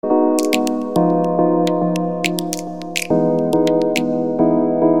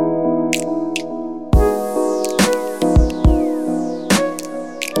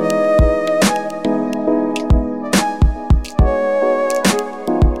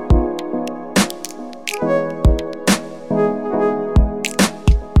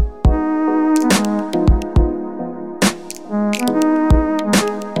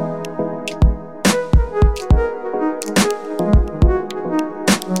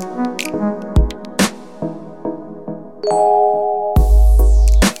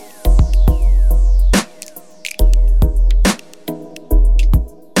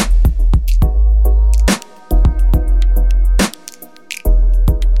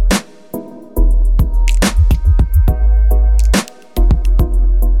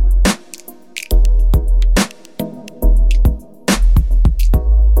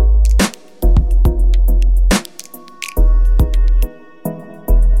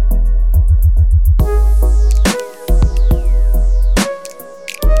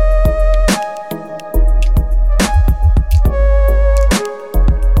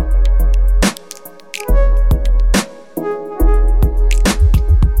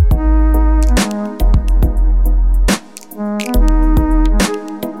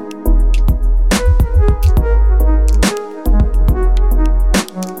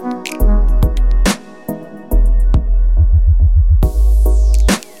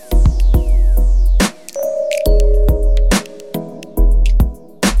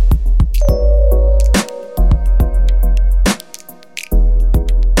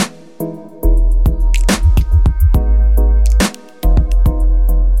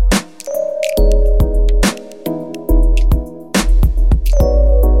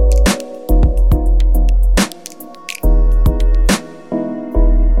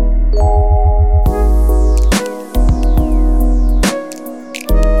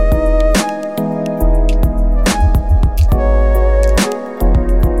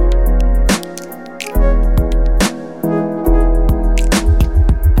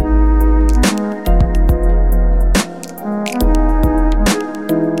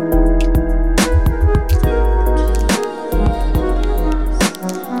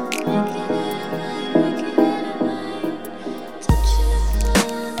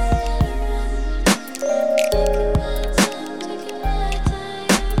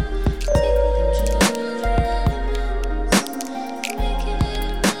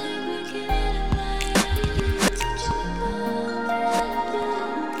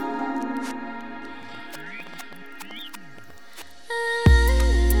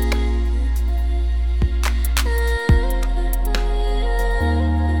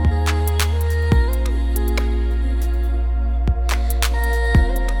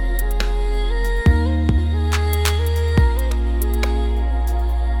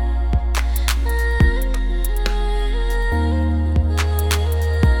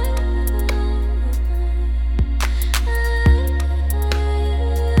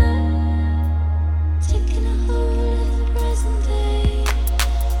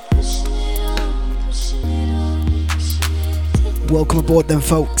Welcome aboard then,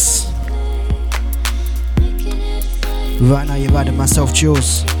 folks. Right now you're riding myself,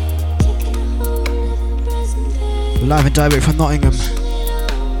 Jules. Live and direct from Nottingham.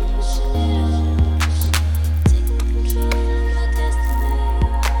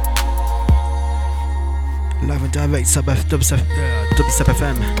 Live and direct Dubstep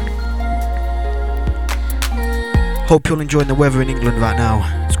FM. Hope you're enjoying the weather in England right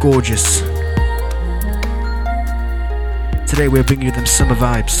now. It's gorgeous. Today we're bringing you them summer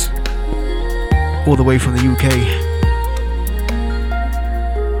vibes, all the way from the UK.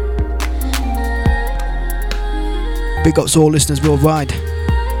 Big ups to all listeners worldwide.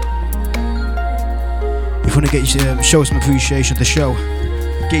 If you want to show some appreciation of the show,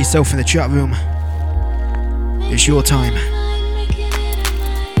 get yourself in the chat room. It's your time.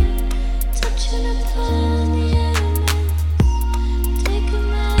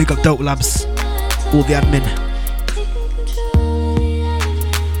 Big up Dope Labs, all the admin.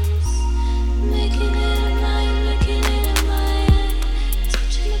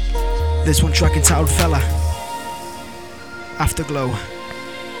 This one track entitled Fella, Afterglow,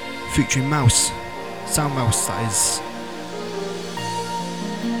 featuring Mouse, Sound Mouse that is.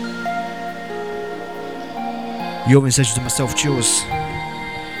 You're in sessions with myself, Jules,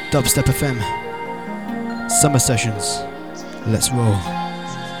 Dubstep FM, Summer Sessions, let's roll.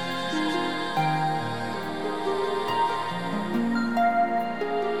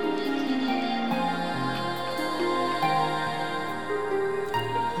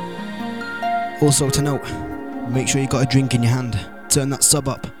 Also to note, make sure you got a drink in your hand, turn that sub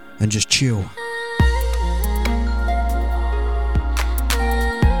up and just chill.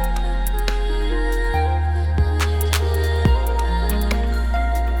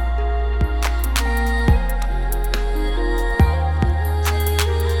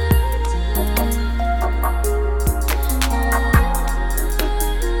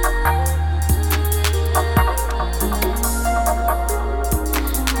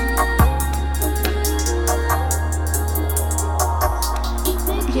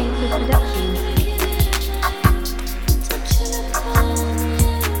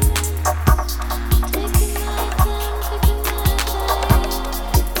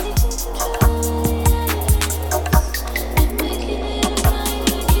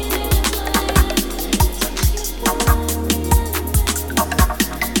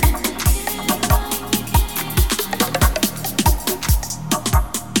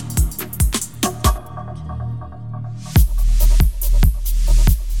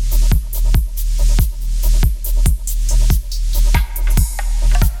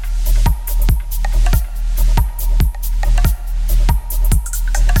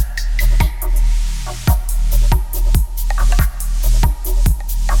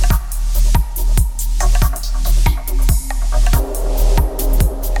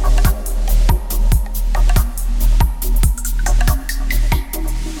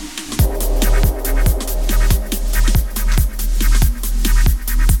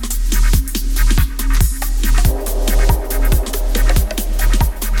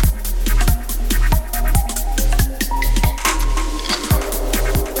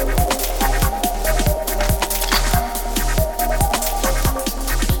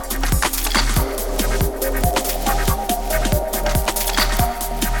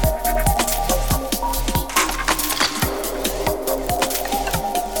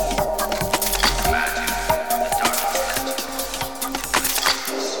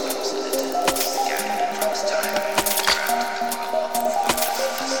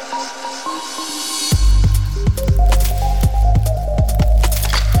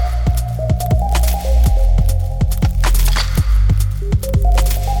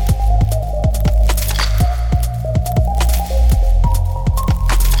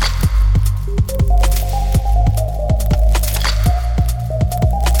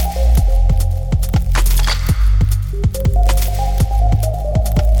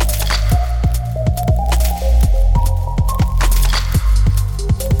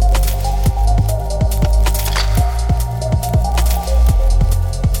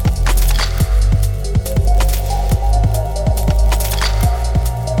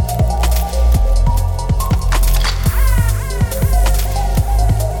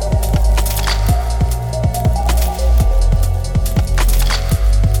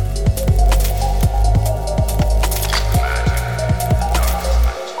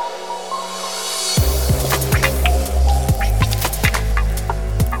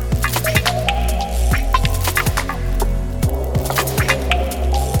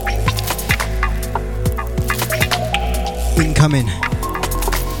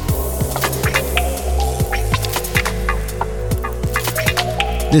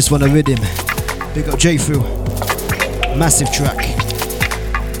 This one a rhythm. Big up J-Fu. Massive track.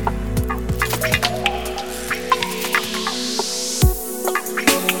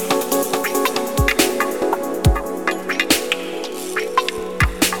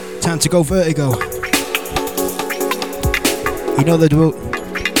 Time to go Vertigo. You know the drill.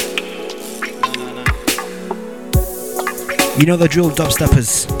 You know the drill,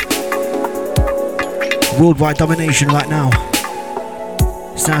 dubsteppers. Worldwide domination right now.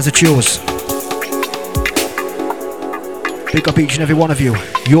 Sounds of Chills. Big up each and every one of you.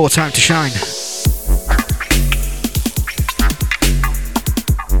 Your time to shine.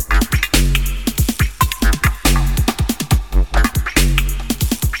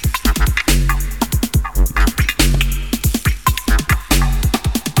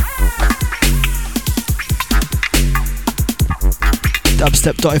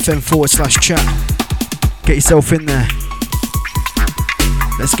 Dubstep.fm/chat. Get yourself in there.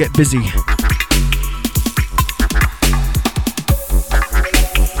 Let's get busy.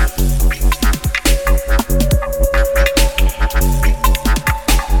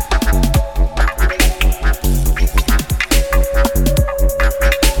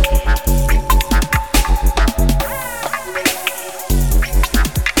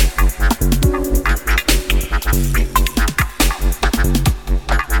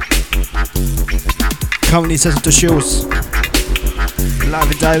 Currently set up to shows. Live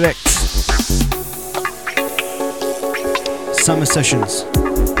and direct. Summer sessions.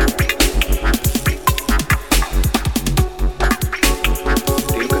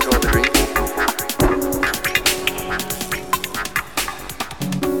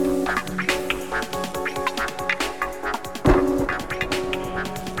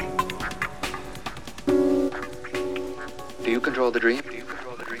 Do you control the dream?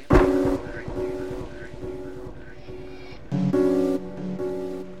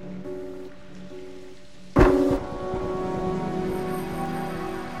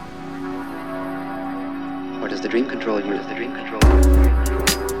 Dream control you. Does the dream control you?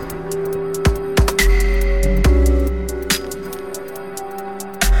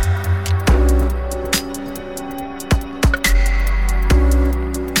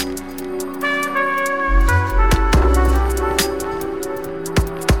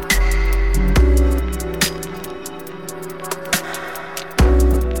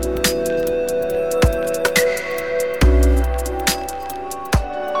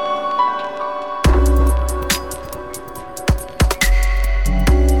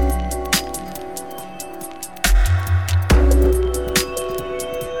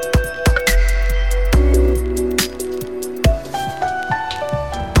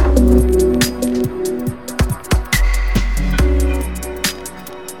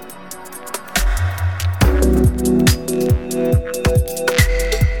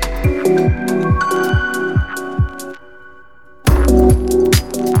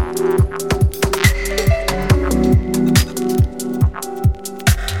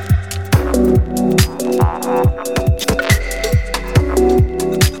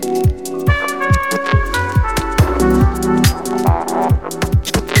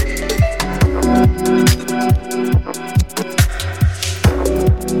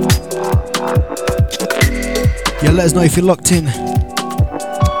 Let us know if you're locked in.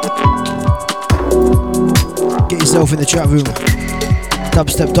 Get yourself in the chat room.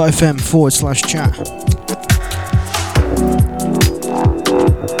 Dubstep.fm/chat.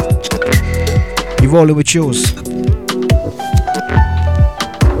 You're rolling with Chills.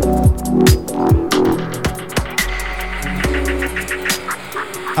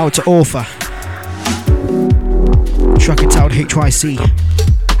 Out to Author. Track it out HYC.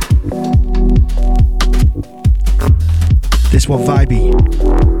 This one vibey.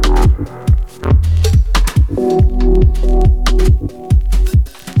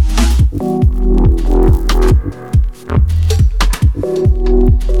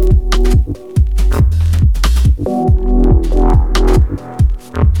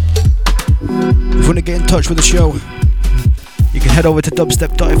 If you want to get in touch with the show, you can head over to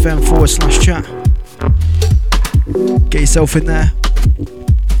dubstep.fm/chat. Get yourself in there.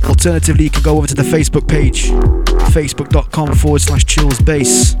 Alternatively, you can go over to the Facebook page,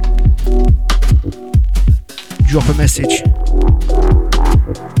 facebook.com/chillsbass. Drop a message.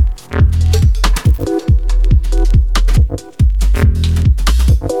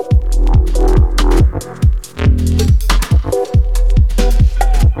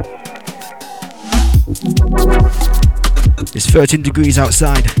 It's 13 degrees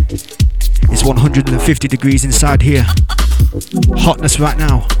outside. It's 150 degrees inside here. Hotness right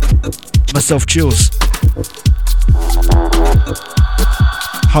now. Myself Chills.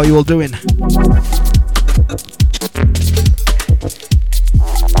 How you all doing?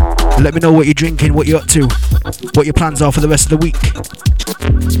 Let me know what you're drinking, what you're up to, what your plans are for the rest of the week.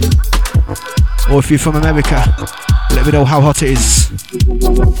 Or if you're from America, let me know how hot it is.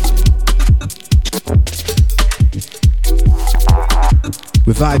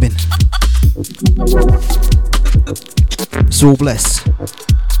 We're vibing. So bless.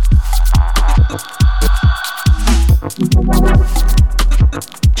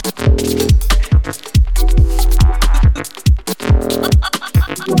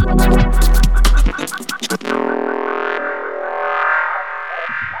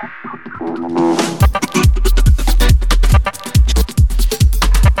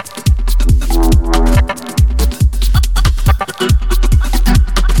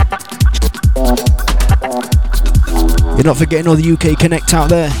 You're not forgetting all the UK Connect out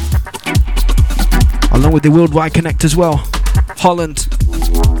there, along with the Worldwide Connect as well. Holland,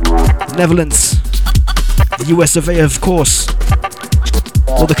 Netherlands, the US of A, of course.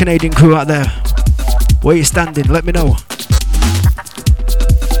 All the Canadian crew out there, where you standing, let me know.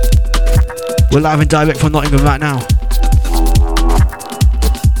 We're live and direct from Nottingham right now.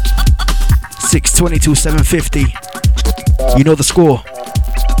 622 750. You know the score.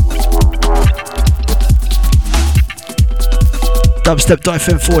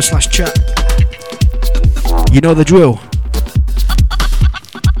 Dubstep.fm/chat. You know the drill.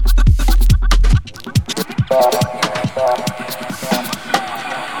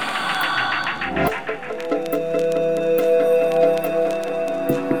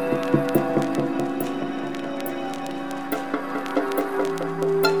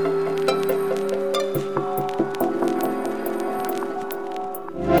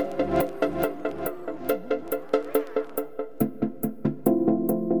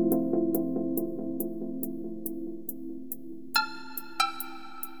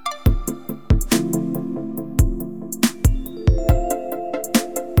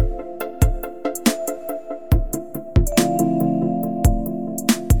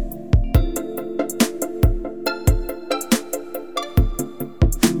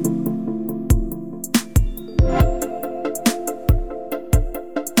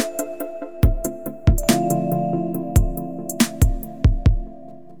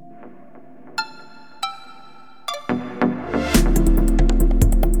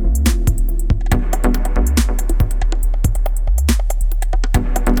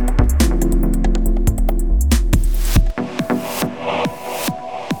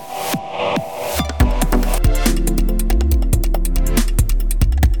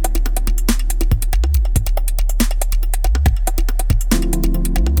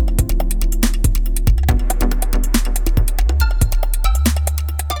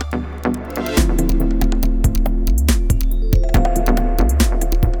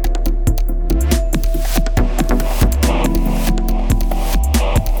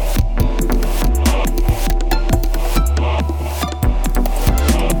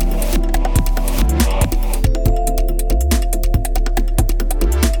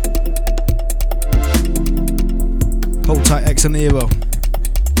 And Nero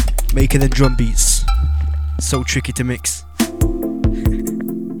making the drum beats so tricky to mix.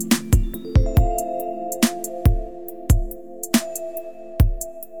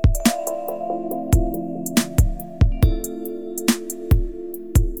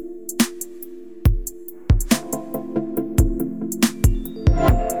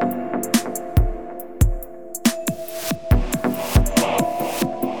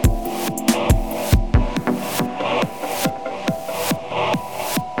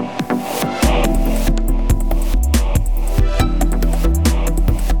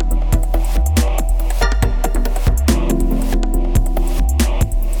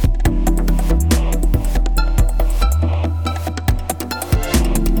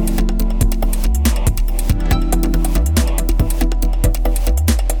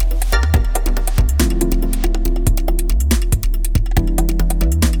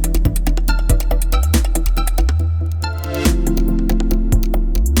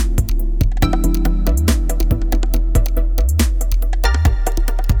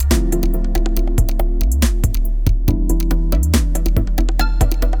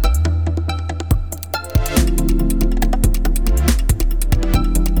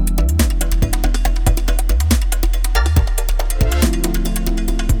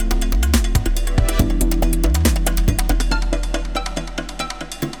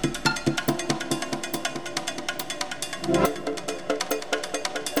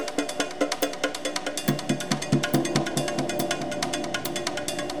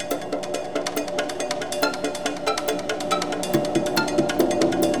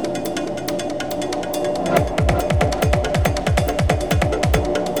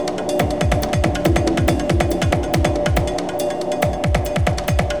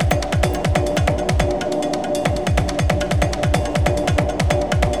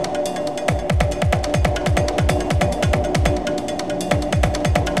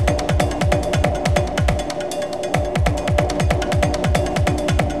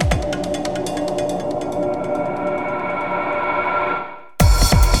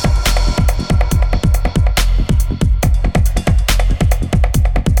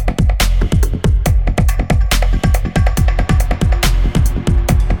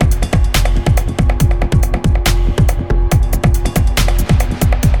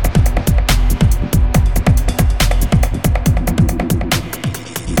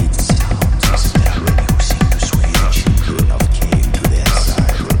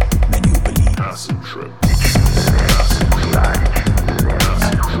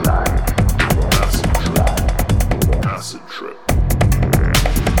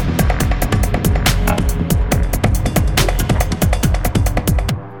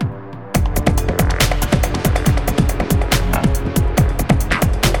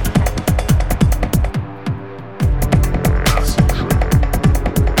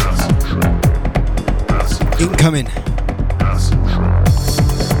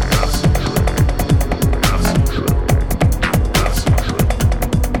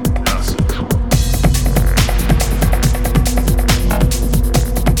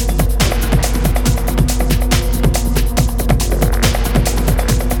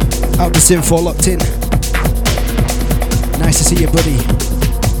 Out to Sim4 locked in. Nice to see you, buddy.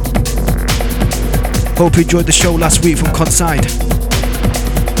 Hope you enjoyed the show last week from Conside.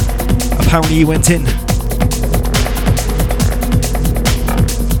 Apparently you went in.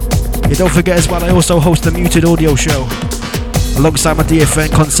 Yeah, don't forget as well, I also host the Muted Audio Show alongside my dear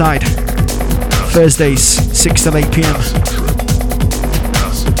friend Conside. Thursdays, 6 to 8 p.m.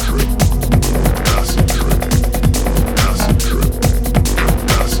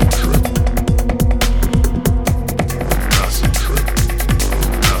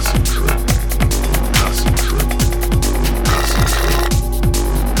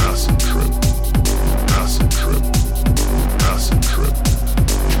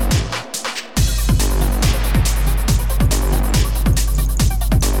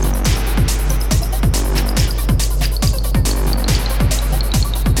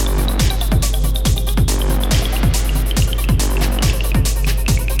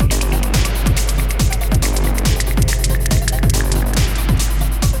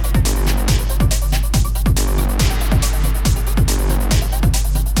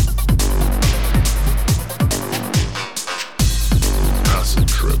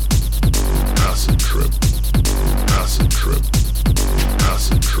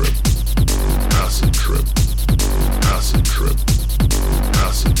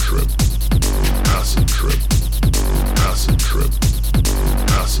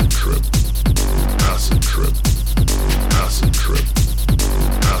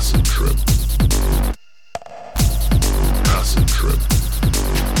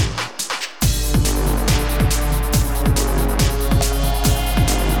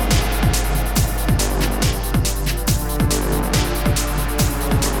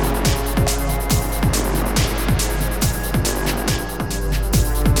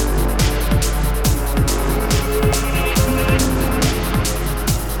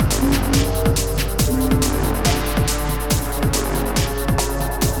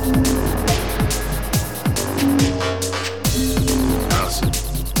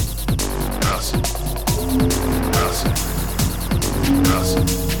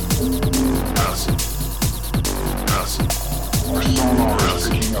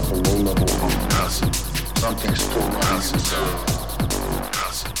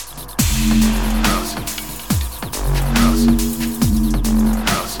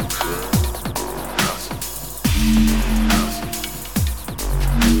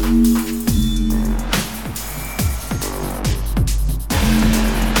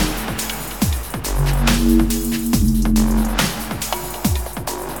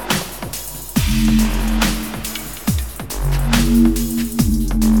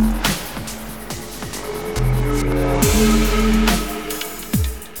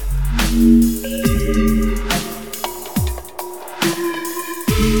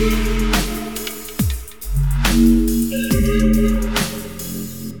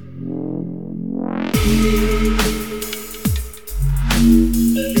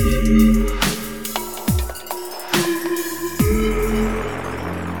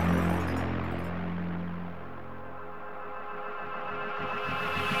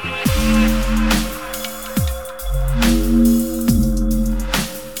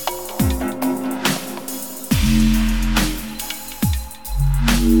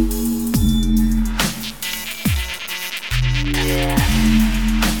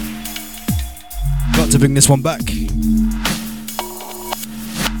 Bring this one back.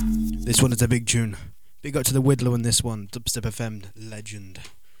 This one is a big tune. Big up to the Whittler on this one. Dubstep FM legend.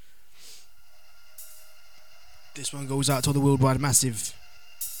 This one goes out to the worldwide massive.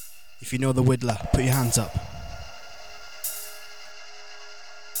 If you know the Whittler, put your hands up.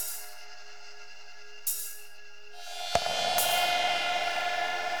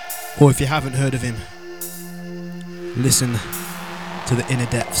 Or if you haven't heard of him, listen to the inner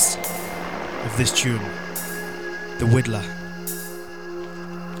depths of this tune, the Whittler.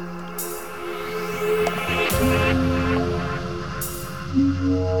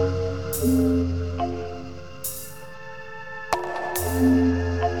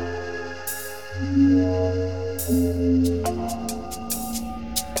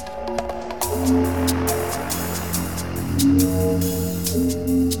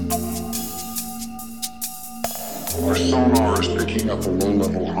 Our sonar is picking up a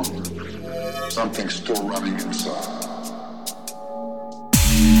low-level hunger. Something's still running inside.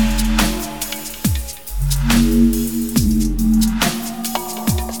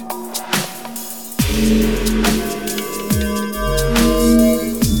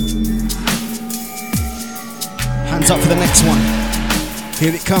 Hands up for the next one.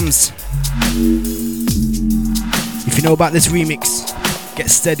 Here it comes. If you know about this remix, Get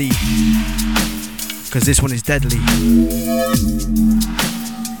steady, because this one is deadly.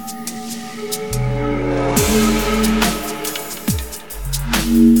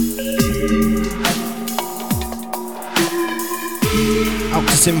 Out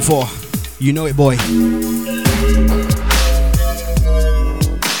to Sim 4, you know it, boy.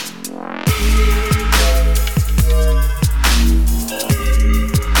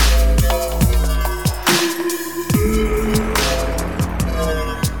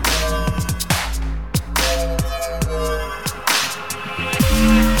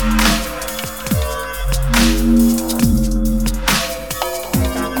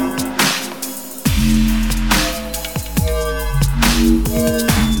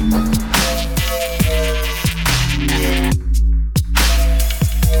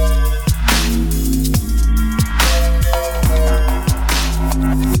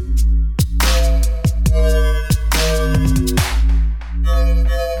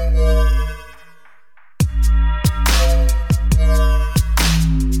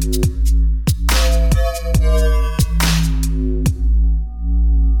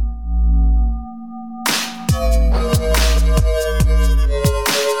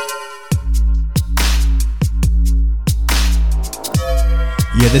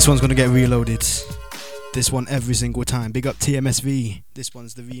 This one's gonna get reloaded. This one every single time. Big up TMSV. This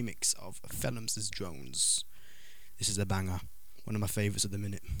one's the remix of Phelum's Drones. This is a banger. One of my favourites at the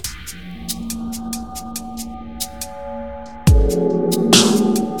minute.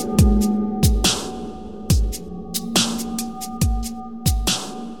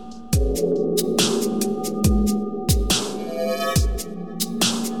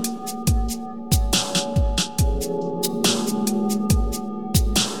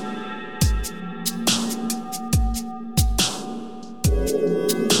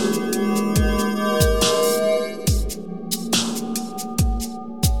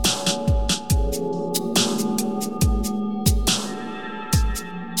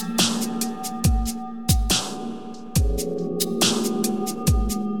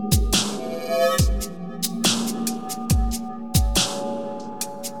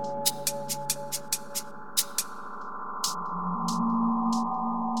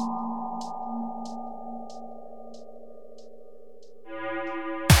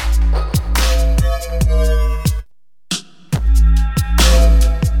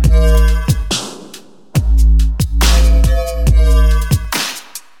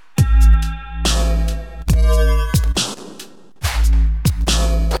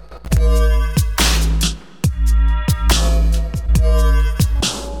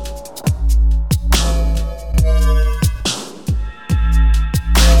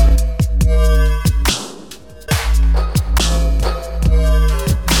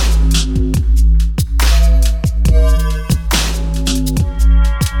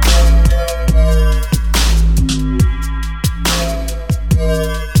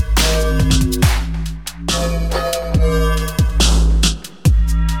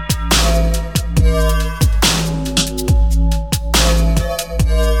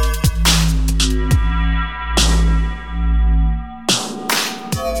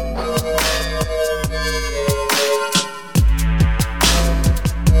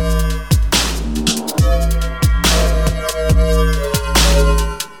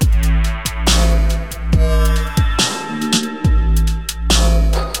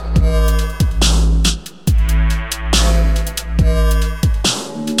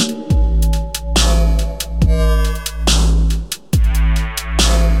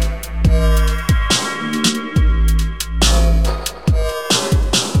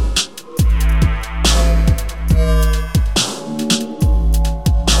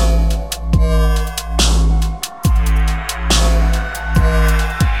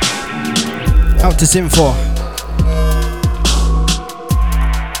 To Sim 4.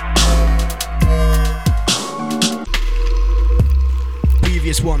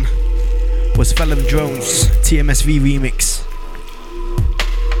 Previous one was Phelum Drones TMSV remix.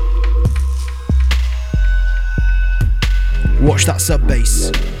 Watch that sub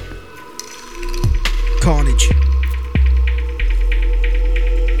bass. Carnage.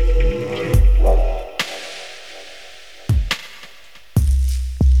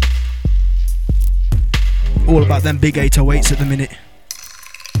 All about them big 808s at the minute.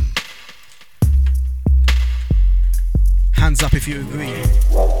 Hands up if you agree.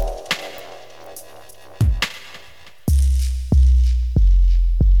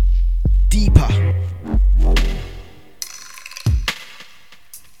 Deeper.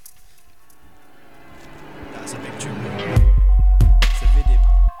 That's a big tune. It's a vidim.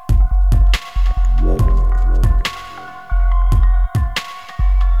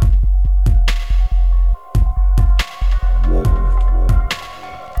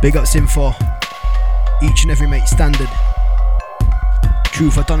 Big ups in for each and every mate standard.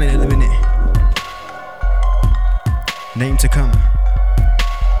 Truth, I done it in a minute. Name to come.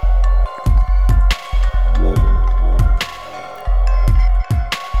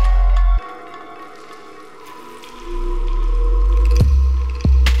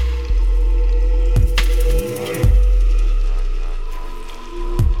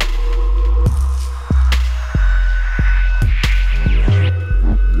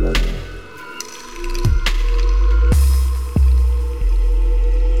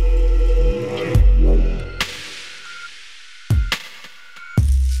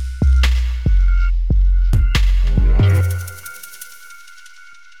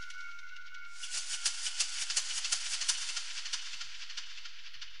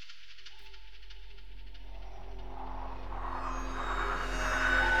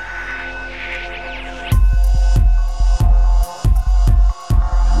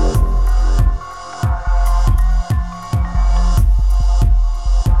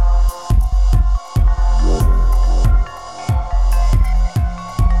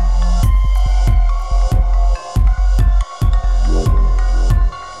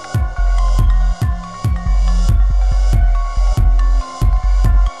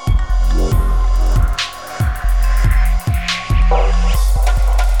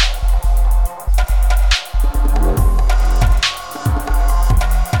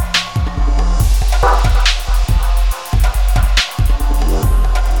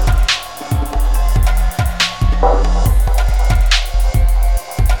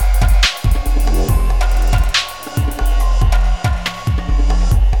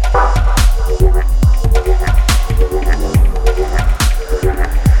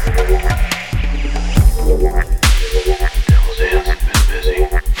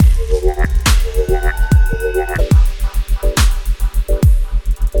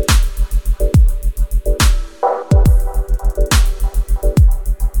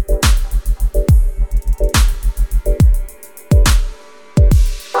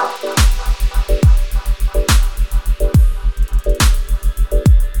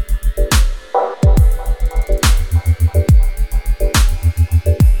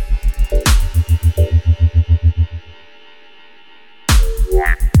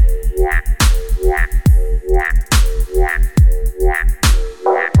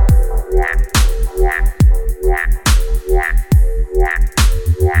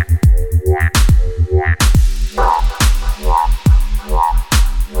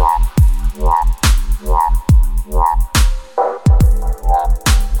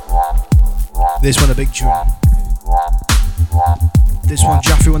 This one a big tune. This one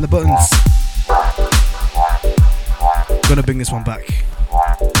Jaffe on the buttons. Gonna bring this one back.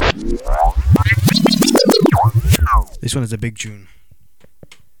 This one is a big tune.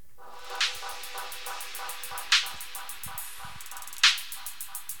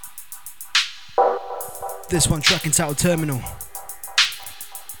 This one track entitled Terminal.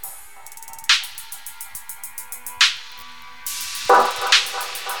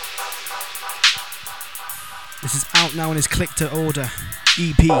 This is out now on his Click to Order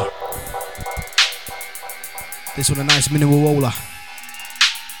EP. This one a nice minimal roller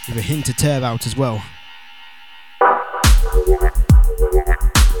with a hint of tear out as well.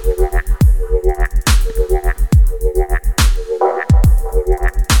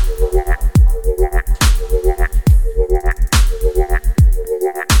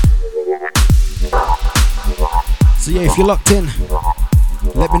 So yeah, if you're locked in,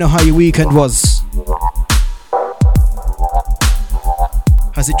 let me know how your weekend was.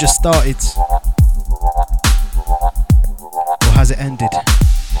 Has it just started? Or has it ended?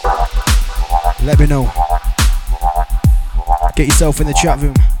 Let me know. Get yourself in the chat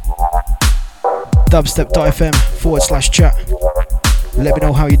room. Dubstep.fm/chat. Let me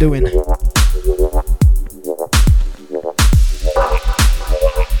know how you're doing.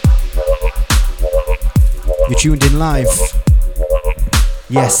 You're tuned in live.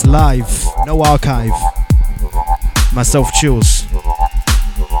 Yes, live. No archive. Myself, Chills.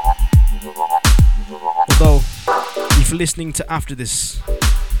 Although, if you're listening to after this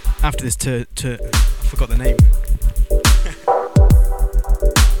I forgot the name.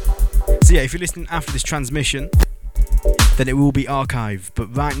 So yeah, if you're listening after this transmission, then it will be archived.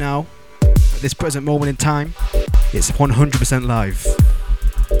 But right now, at this present moment in time, it's 100% live.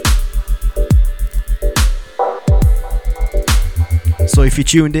 So if you're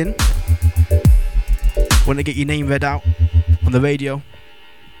tuned in, want to get your name read out on the radio,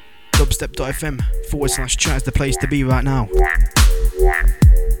 dubstep.fm/chat is the place to be right now.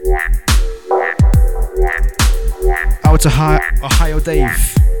 Out to Ohio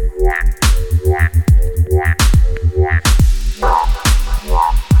Dave.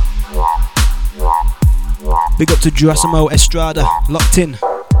 Big up to Geronimo Estrada, locked in.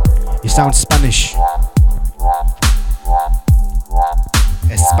 You sound Spanish.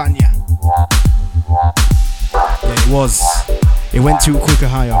 España. Yeah, it was. It went too quick,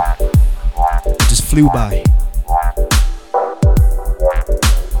 Ohio. It just flew by.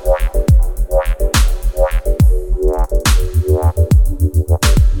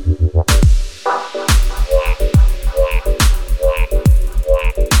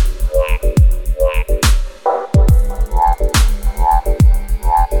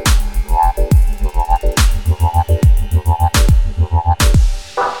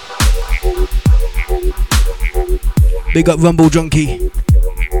 Big up Rumble Junkie.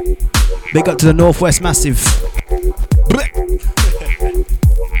 Big up to the Northwest Massive.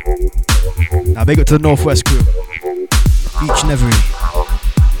 Now big up to the Northwest crew. Each and every.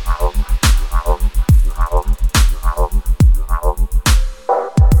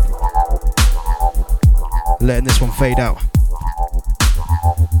 Letting this one fade out.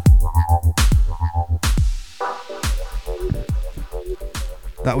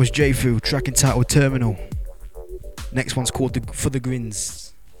 That was J-Fu, track entitled Terminal. Next one's called For the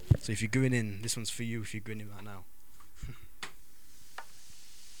Grins. So if you're grinning, this one's for you if you're grinning right now.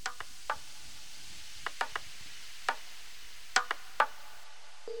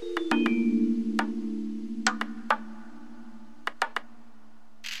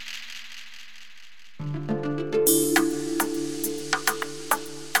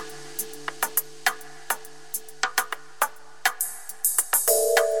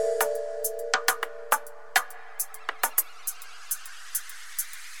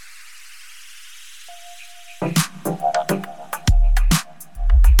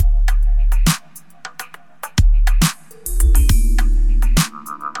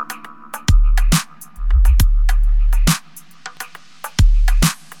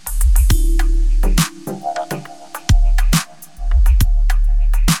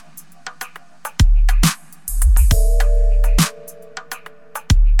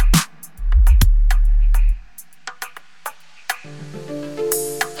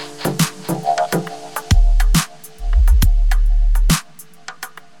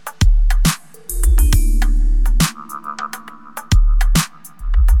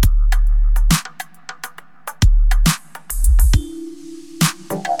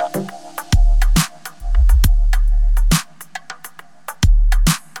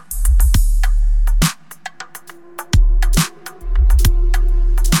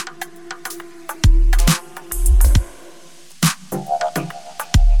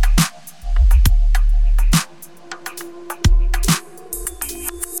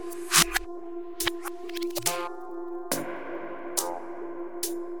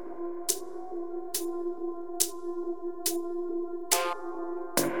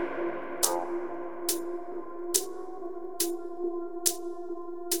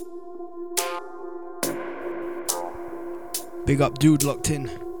 Big up dude locked in.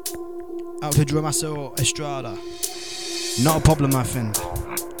 Out to Dramaso Estrada. Not a problem, my friend.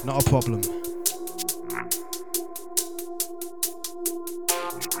 Not a problem.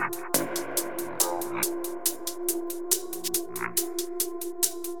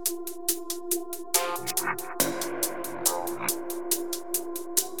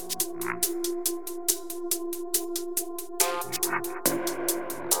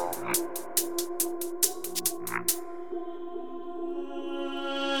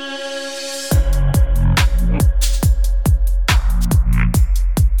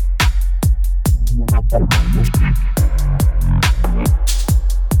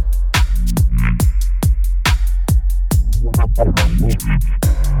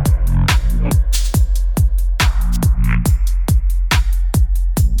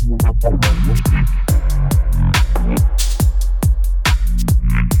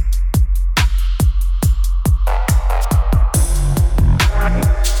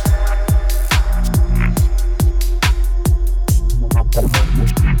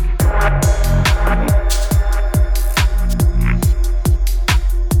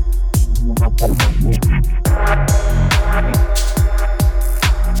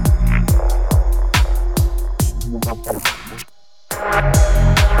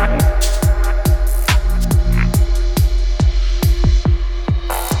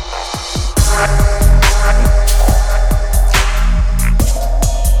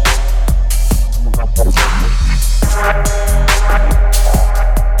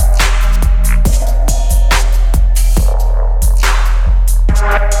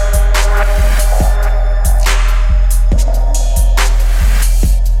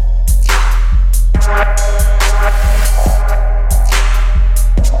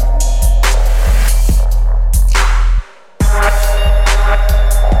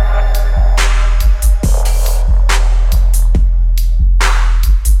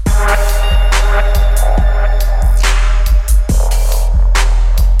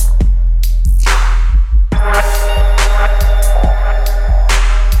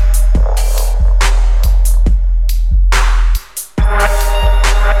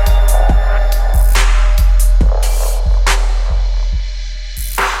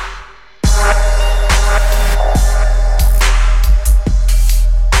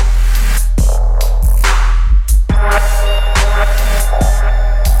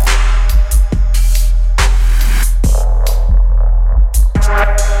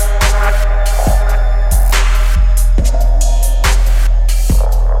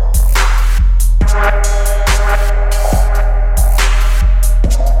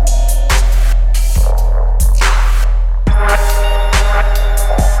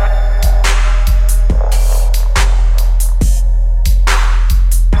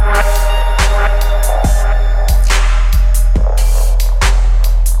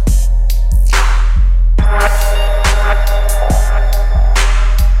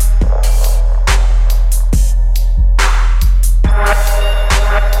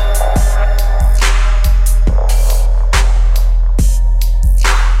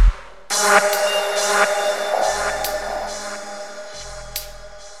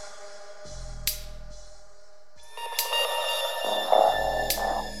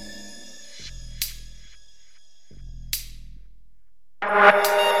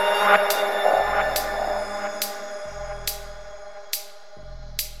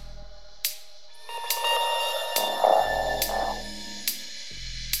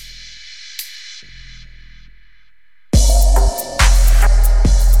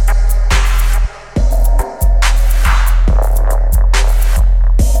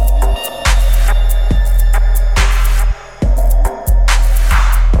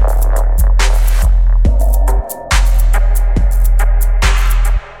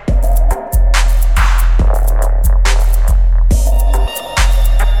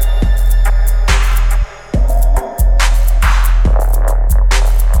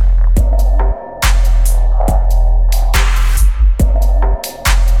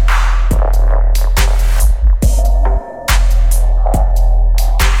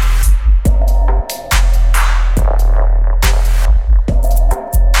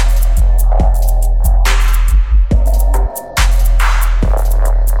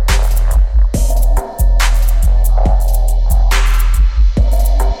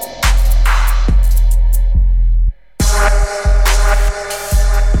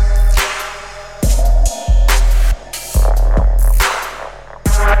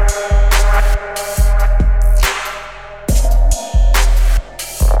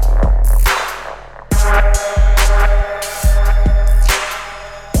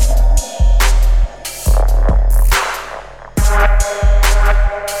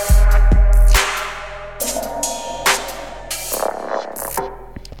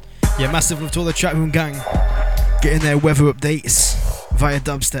 Massive love to all the chat room gang getting their weather updates via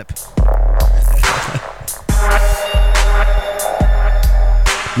dubstep.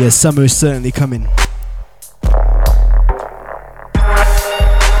 Yeah, summer is certainly coming.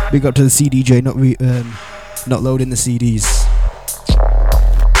 Big up to the CDJ not loading the CDs.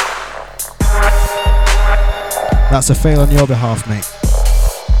 That's a fail on your behalf, mate.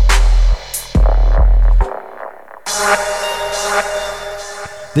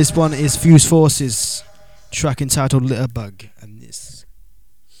 This one is Fuse Forces, track entitled Little Bug, and this.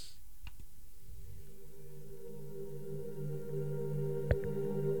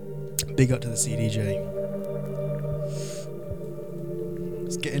 Big up to the CDJ.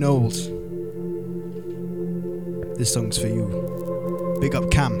 It's getting old. This song's for you. Big up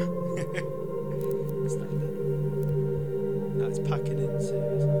Cam. That's packing in.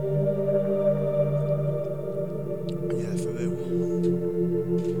 Yeah, for real.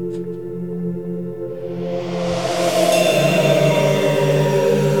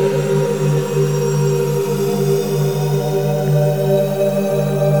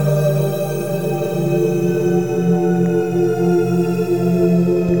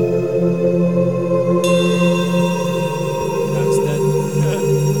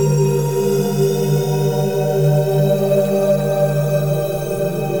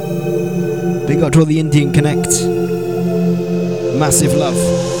 Got to all the Indian Connect. Massive love.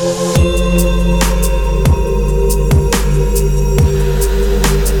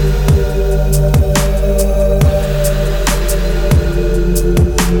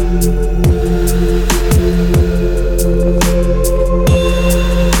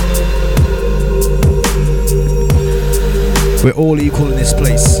 We're all equal in this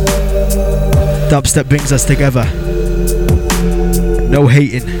place. Dubstep brings us together. No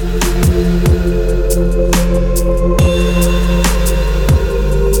hating.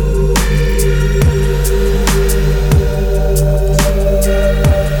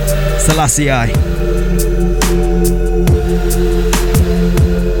 Selassie I.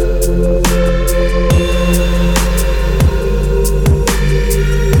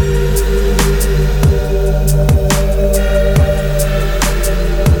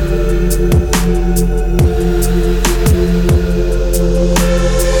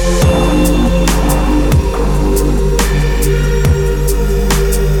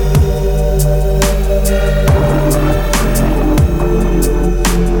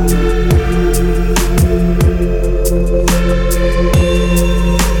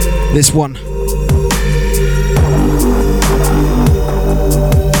 This one.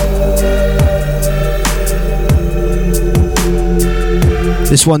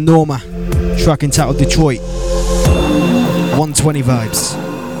 This one, Norma, track entitled Detroit. 120 vibes.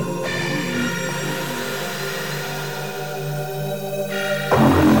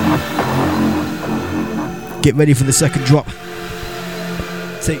 Get ready for the second drop.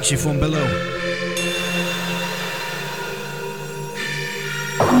 Takes you from below.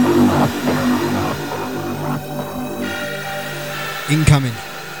 Incoming.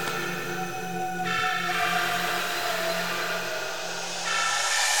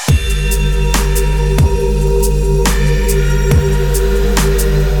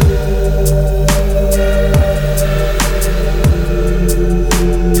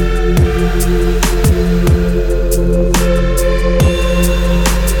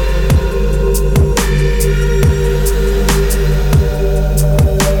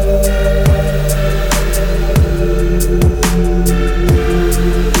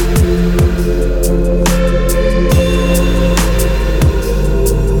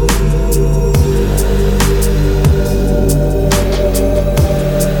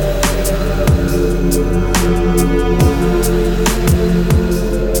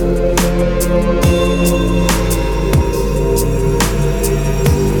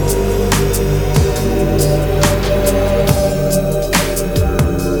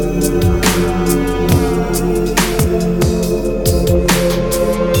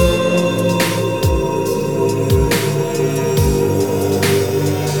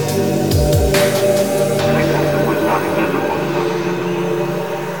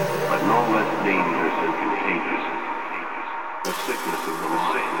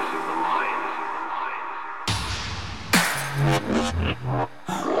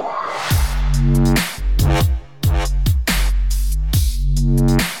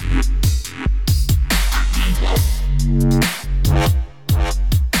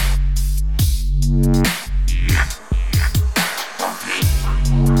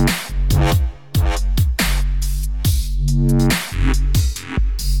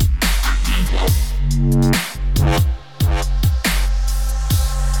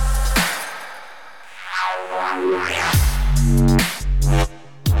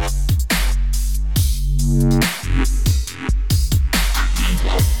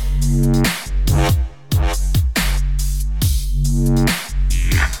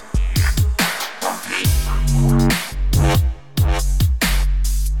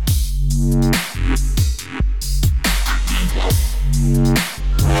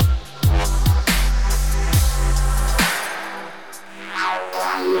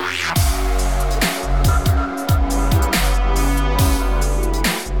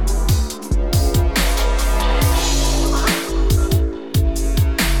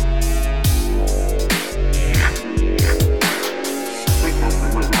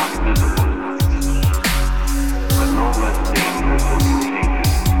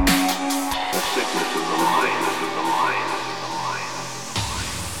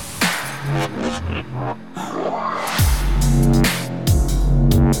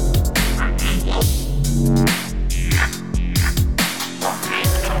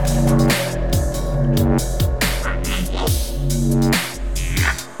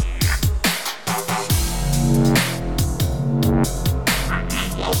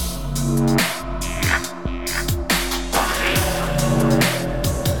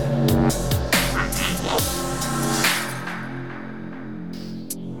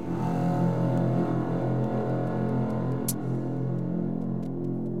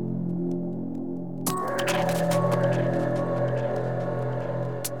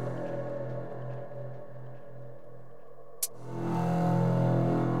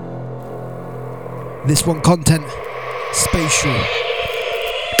 This one, Content, Spatial.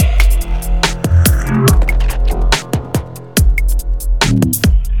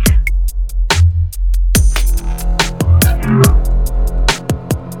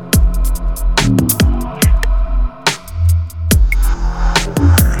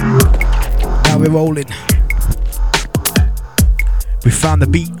 Now we're rolling. We found the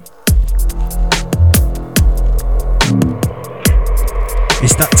beat.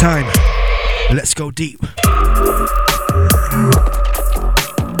 It's that time. Let's go deep.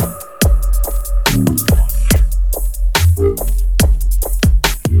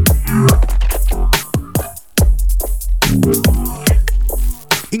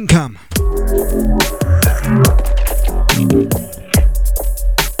 Income.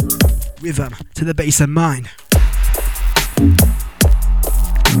 Rhythm to the bass and mind.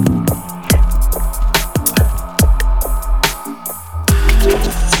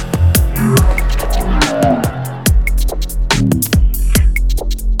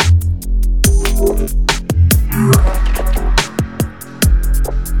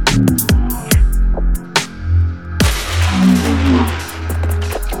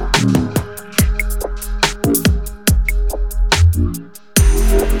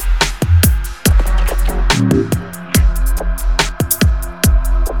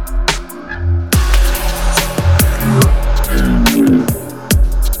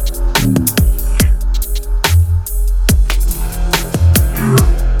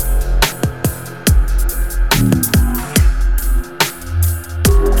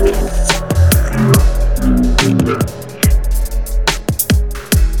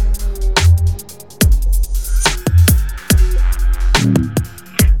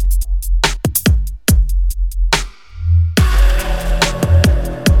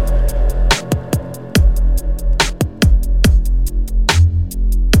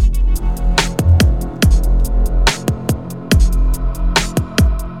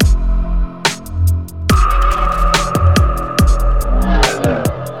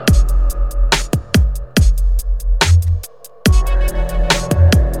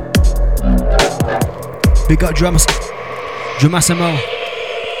 We got Dramassimo.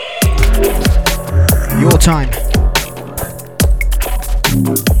 Your time.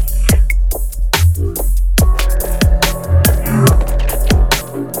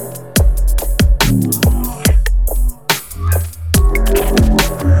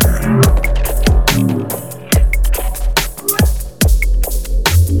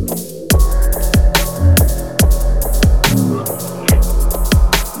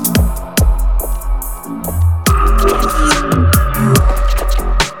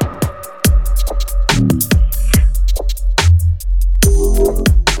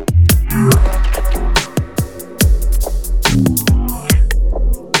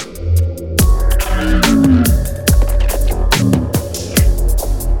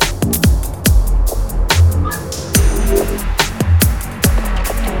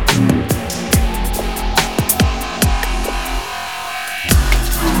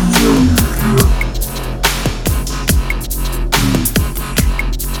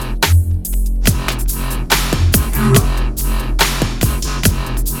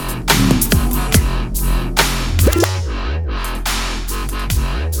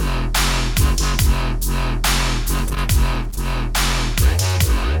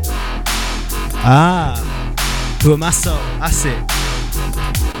 Tuamaso, that's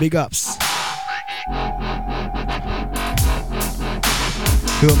it. Big ups.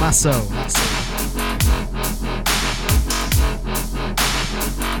 Tuamaso, that's it.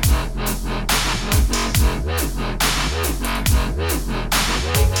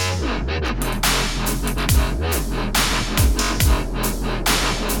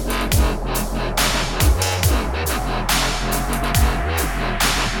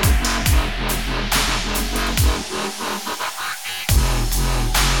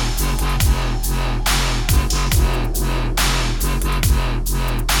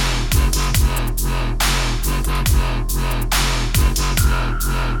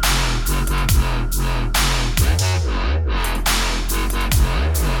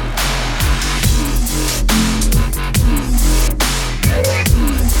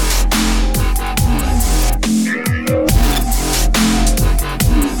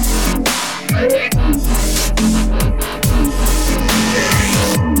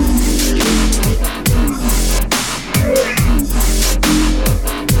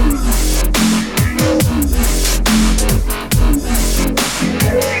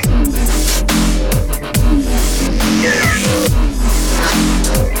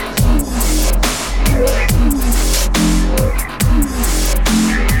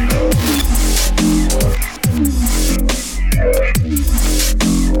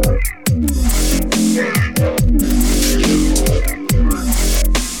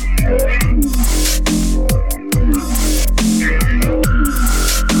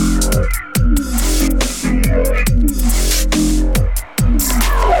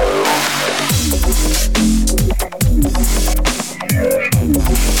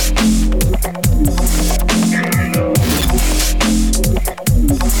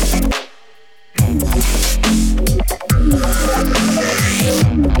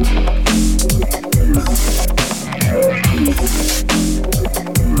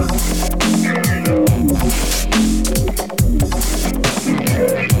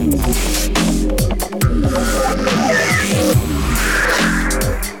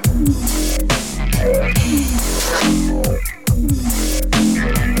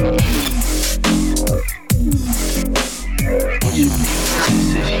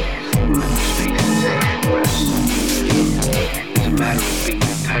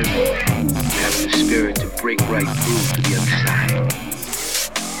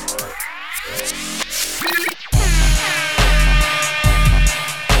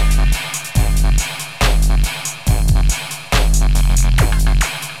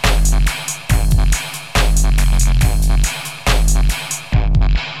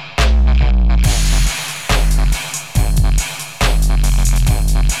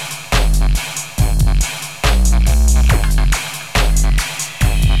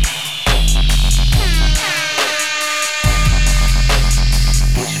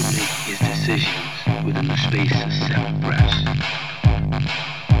 decisions within the space of 7 breaths.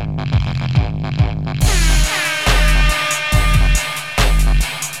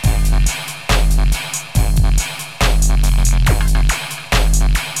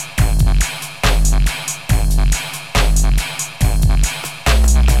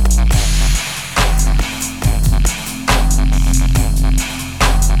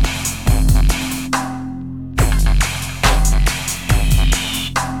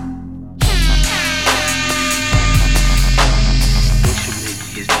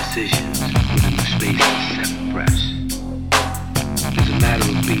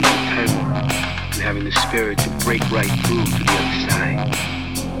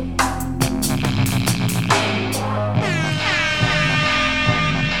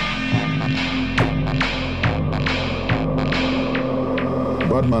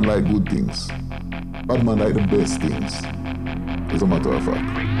 Bad man like good things. Bad man like the best things. As a matter of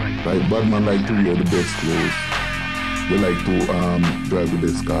fact. Like bad man like to wear the best clothes. They like to drive the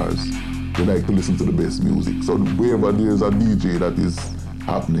best cars. They like to listen to the best music. So wherever there's a DJ that is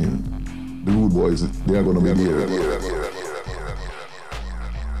happening, the rude boys, they are gonna be there.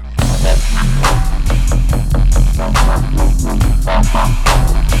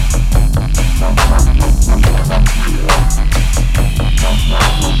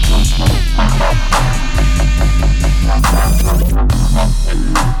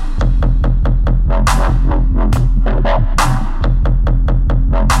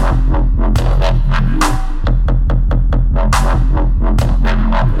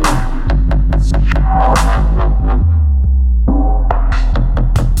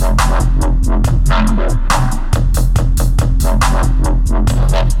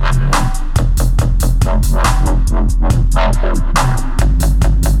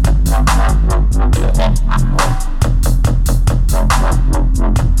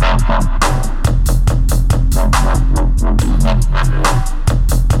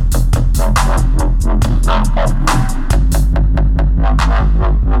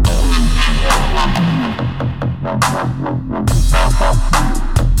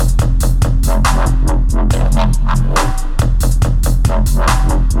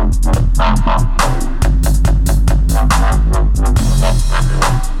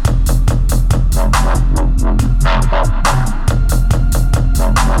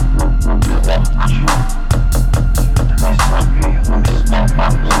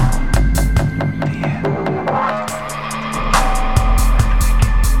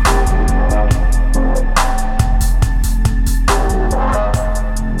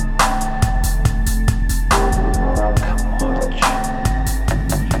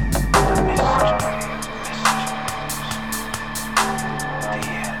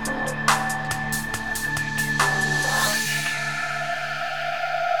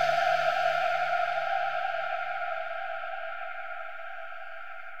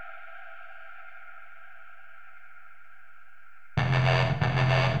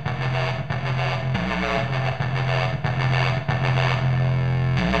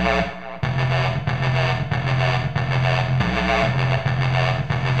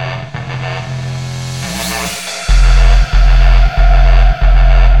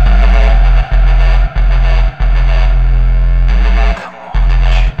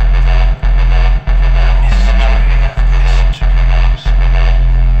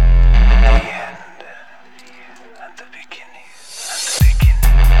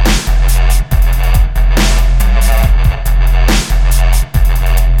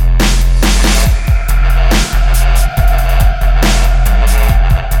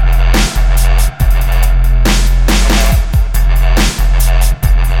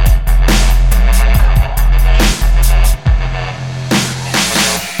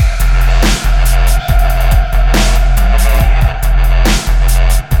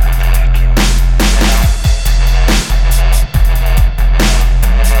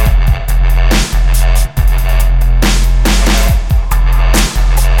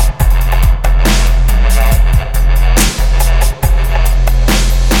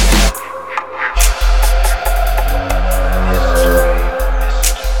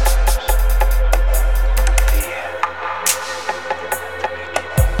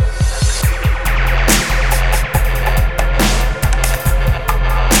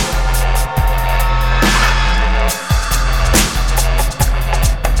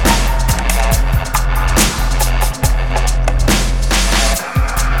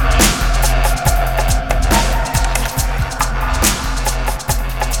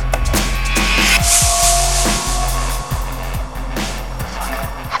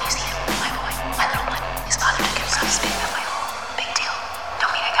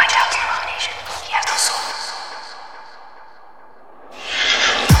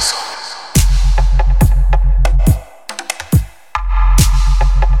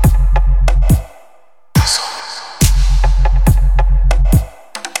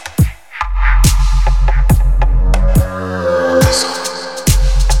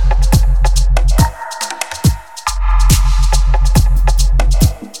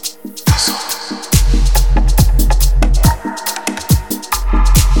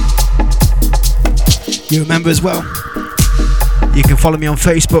 You remember as well, you can follow me on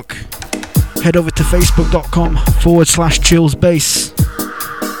Facebook. Head over to facebook.com/chillsbass.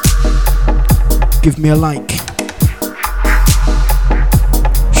 Give me a like.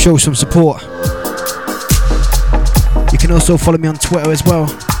 Show some support. You can also follow me on Twitter as well.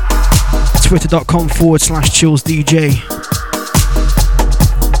 twitter.com/chillsdj.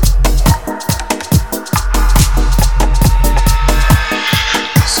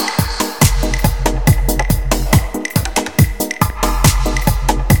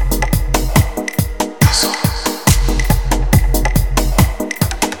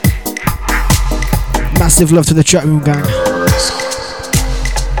 Massive love to the chat room gang.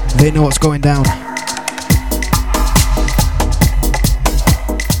 They know what's going down.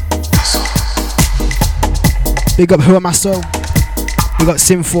 Big up Huamaso. Big up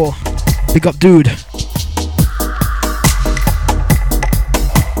Sim4. Big up Dude.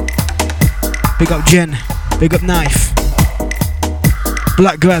 Big up Jen. Big up Knife.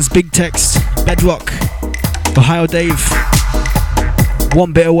 Black Grass, Big Text, Bedrock, Ohio Dave.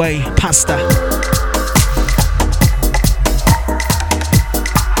 One Bit Away, Pasta.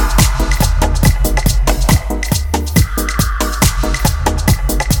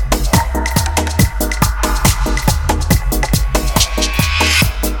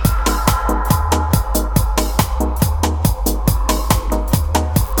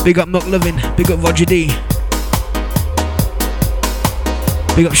 Big up McLovin, big up Roger D.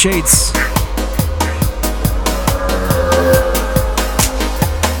 Big up Shades.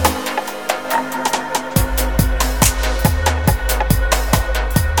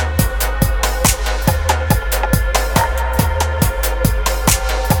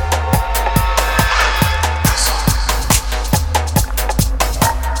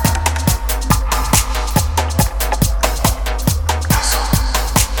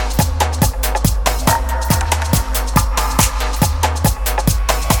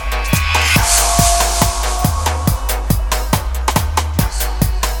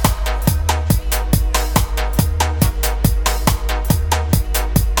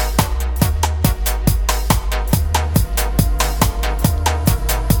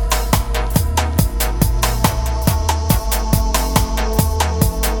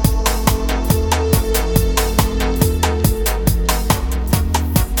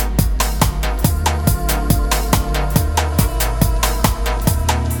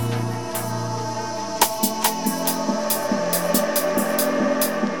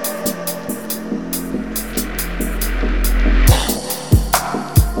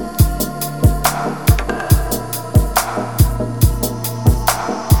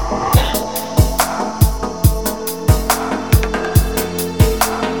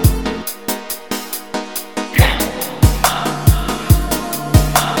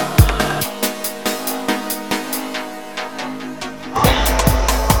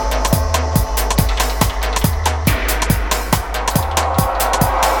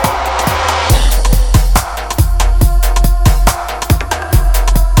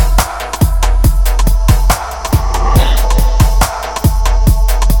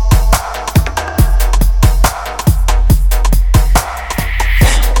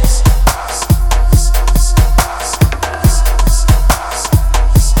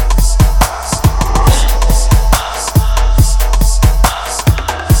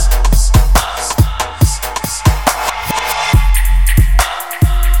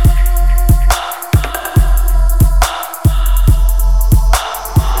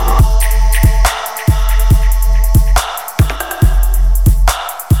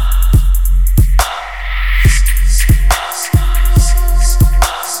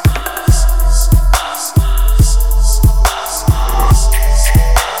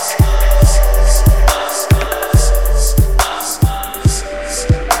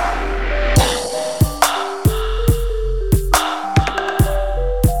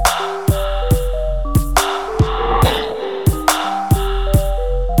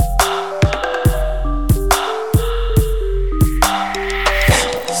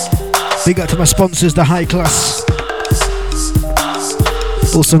 Big up to my sponsors, the High Class.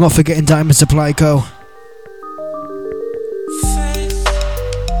 Also not forgetting Diamond Supply Co.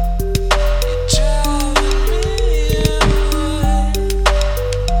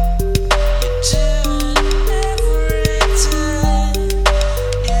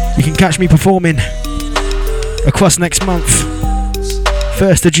 You can catch me performing across next month.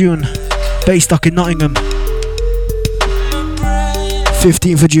 1st of June, Baystock in Nottingham.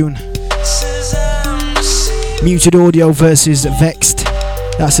 15th of June, Muted Audio versus Vexed.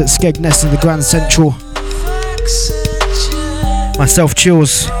 That's at Skegness in the Grand Central. Myself,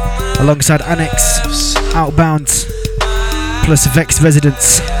 Chills, alongside Annex. Outbound plus Vex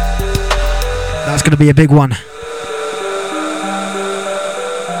Residents. That's going to be a big one.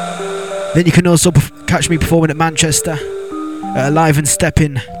 Then you can also catch me performing at Manchester at Alive and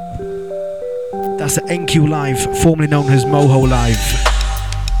Steppin'. That's at NQ Live, formerly known as Moho Live.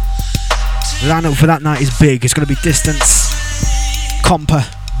 The lineup for that night is big. It's going to be Distance, Compa,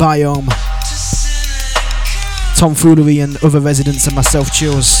 Biome, Tomfoolery and other residents, and myself,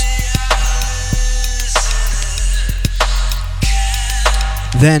 Chills.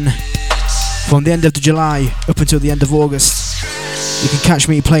 Then, from the end of July up until the end of August, you can catch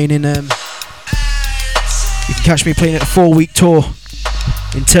me playing in. You can catch me playing at a 4-week tour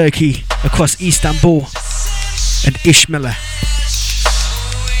in Turkey, across Istanbul and Ishmael.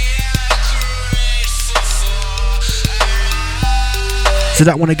 So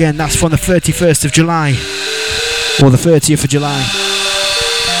that one again, that's from the 31st of July or the 30th of July,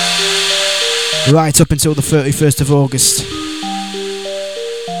 right up until the 31st of August.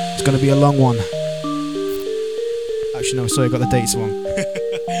 It's going to be a long one. Actually no, sorry, I got the dates wrong.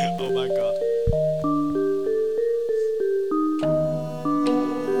 Oh my god.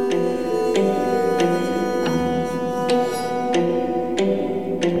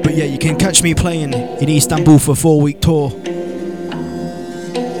 But yeah, you can catch me playing in Istanbul for a 4-week tour.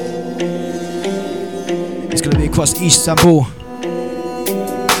 It's going to be across Istanbul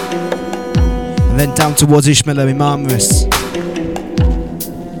and then down towards Ishmael in Marmaris.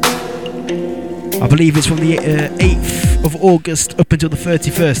 I believe it's from the 8th of August up until the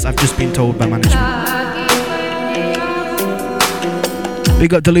 31st, I've just been told by management.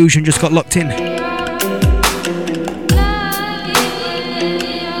 Big up Delusion, just got locked in.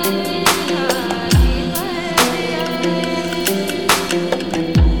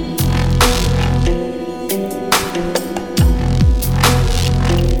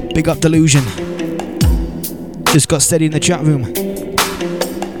 Big up Delusion. Just got steady in the chat room.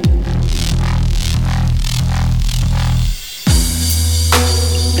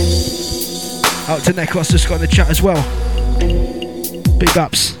 Out to Necros, just got in the chat as well. Big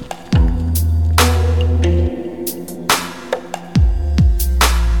ups.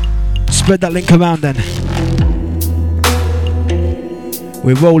 Spread that link around then.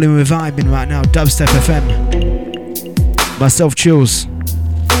 We're rolling, we're vibing right now. Dubstep FM. Myself, Chills.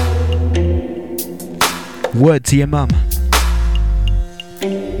 Word to your mum.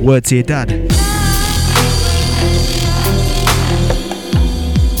 Word to your dad.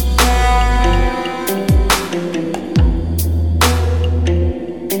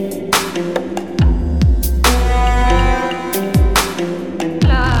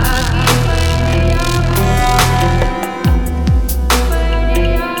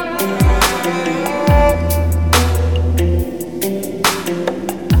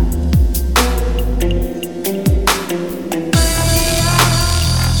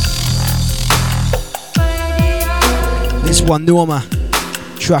 One Norma,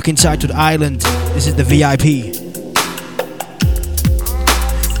 track entitled Island. This is the VIP.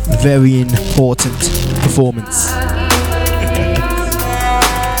 Very important performance.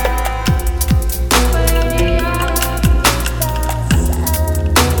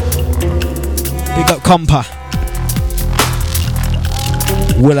 Big up Compa.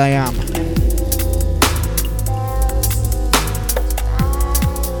 Will I Am.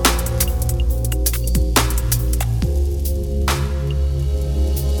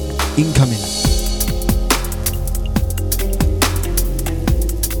 Incoming.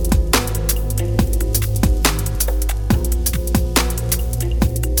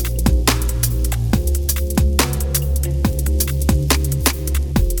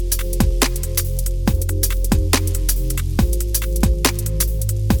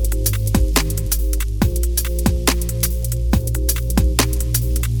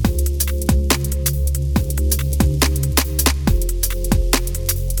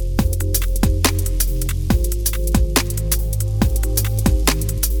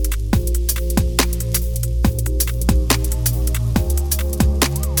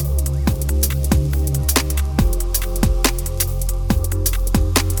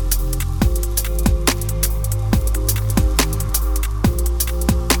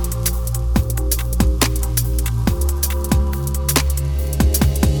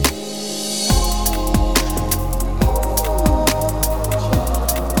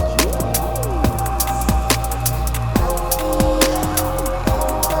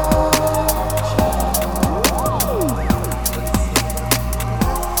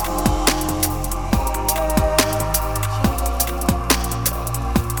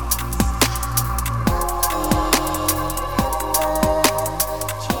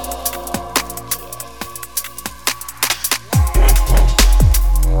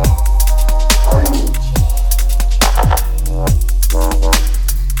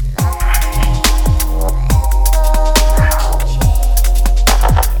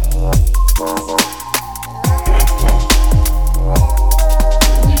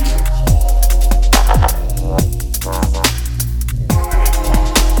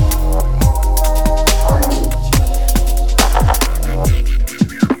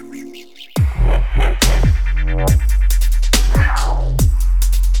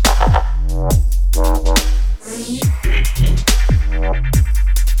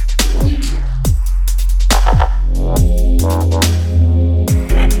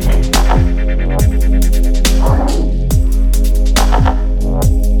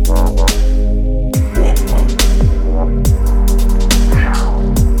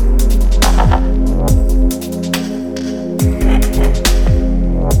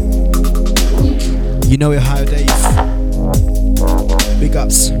 know Ohio Dave. Big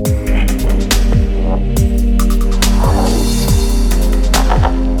ups.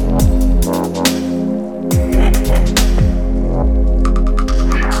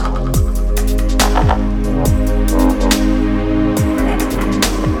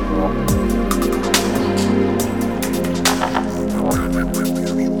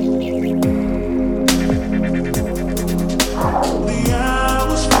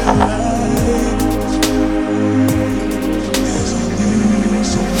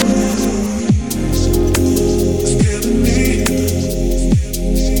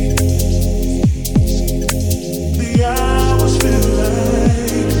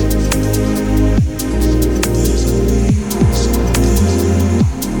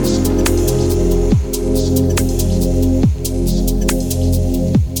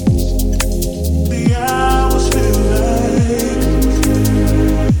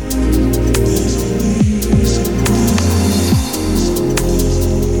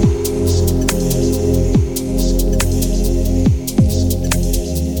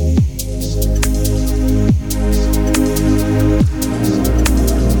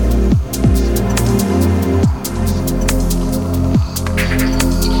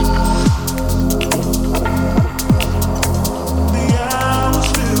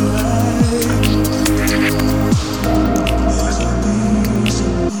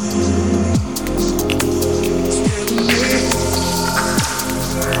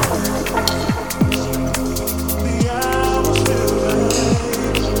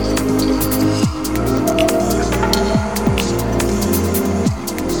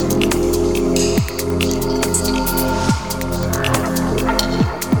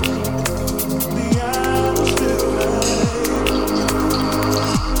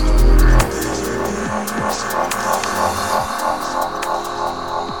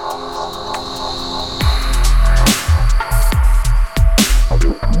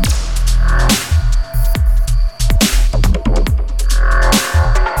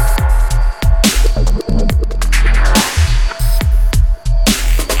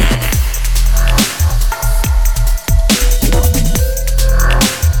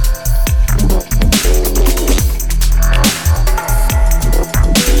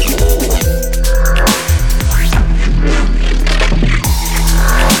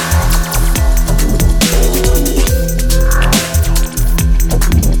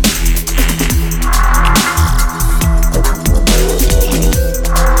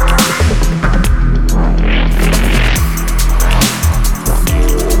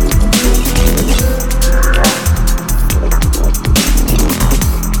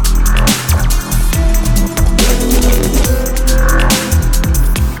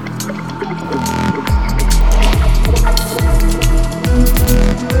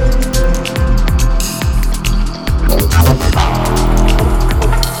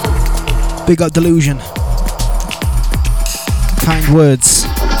 Big up Delusion. Kind words.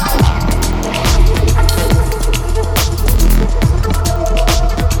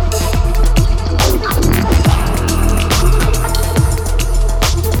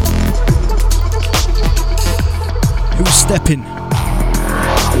 Who's stepping?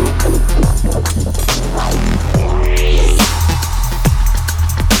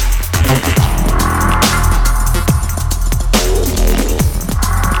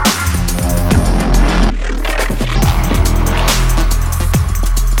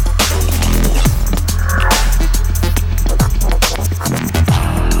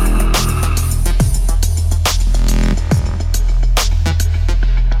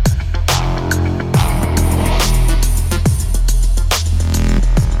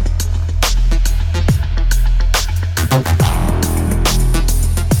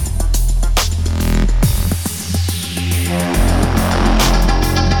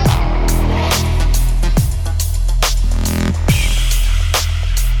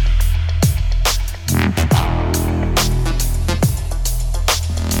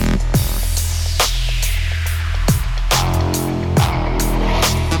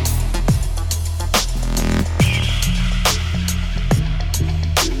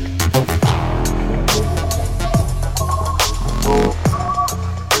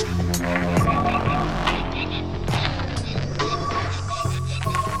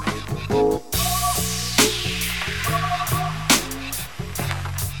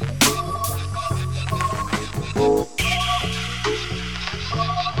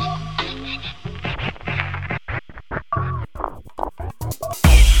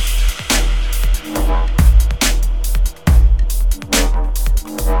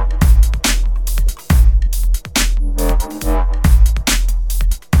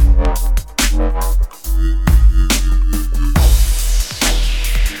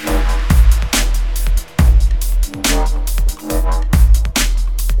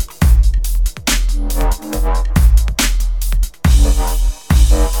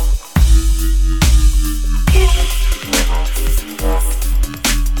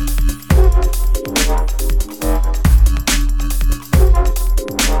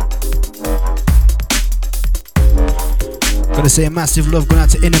 say a massive love going out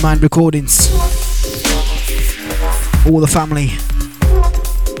to Inner Mind Recordings. All the family.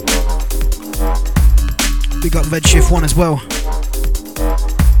 Big up Redshift 1 as well.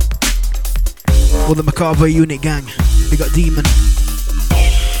 All the Macabre Unit gang. Big up Demon.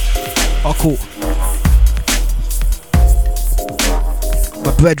 Occult.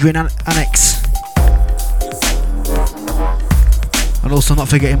 My brethren Annex. And also not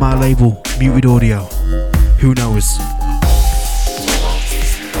forgetting my label, Muted Audio. Who knows?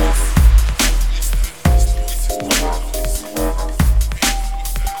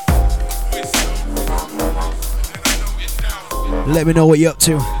 Let me know what you're up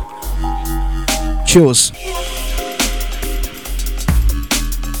to. Cheers.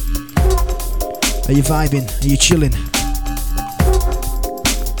 Are you vibing? Are you chilling?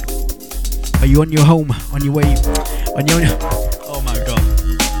 Are you on your home? On your way? Oh my god.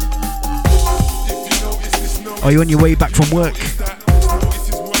 Are you on your way back from work?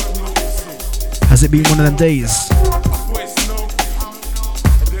 Has it been one of them days?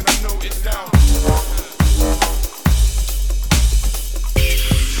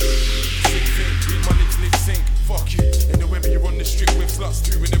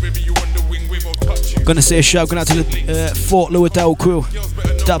 Gonna say a shout going out to the Fort Lauderdale crew.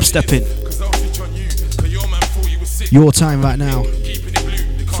 Dubstepping. Your time right now.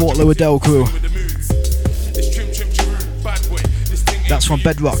 Fort Lauderdale crew. That's from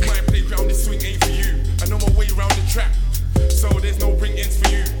Bedrock.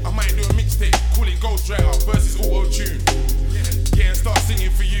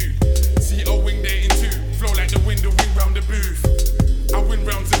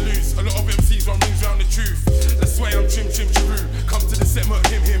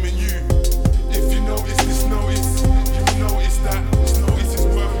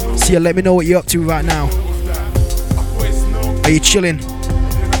 Yeah, let me know what you're up to right now. Are you chilling?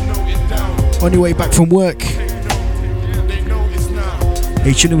 On your way back from work? Are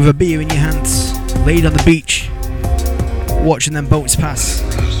you chilling with a beer in your hands, laid on the beach, watching them boats pass?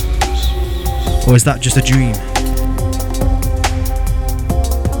 Or is that just a dream?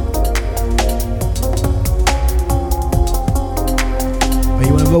 Are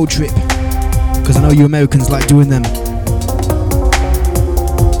you on a road trip? Because I know you Americans like doing them.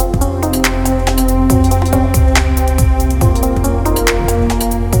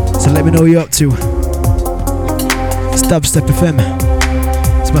 Let me know what you're up to. It's Dubstep FM.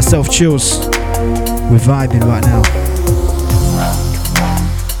 It's myself, Chills. We're vibing right now.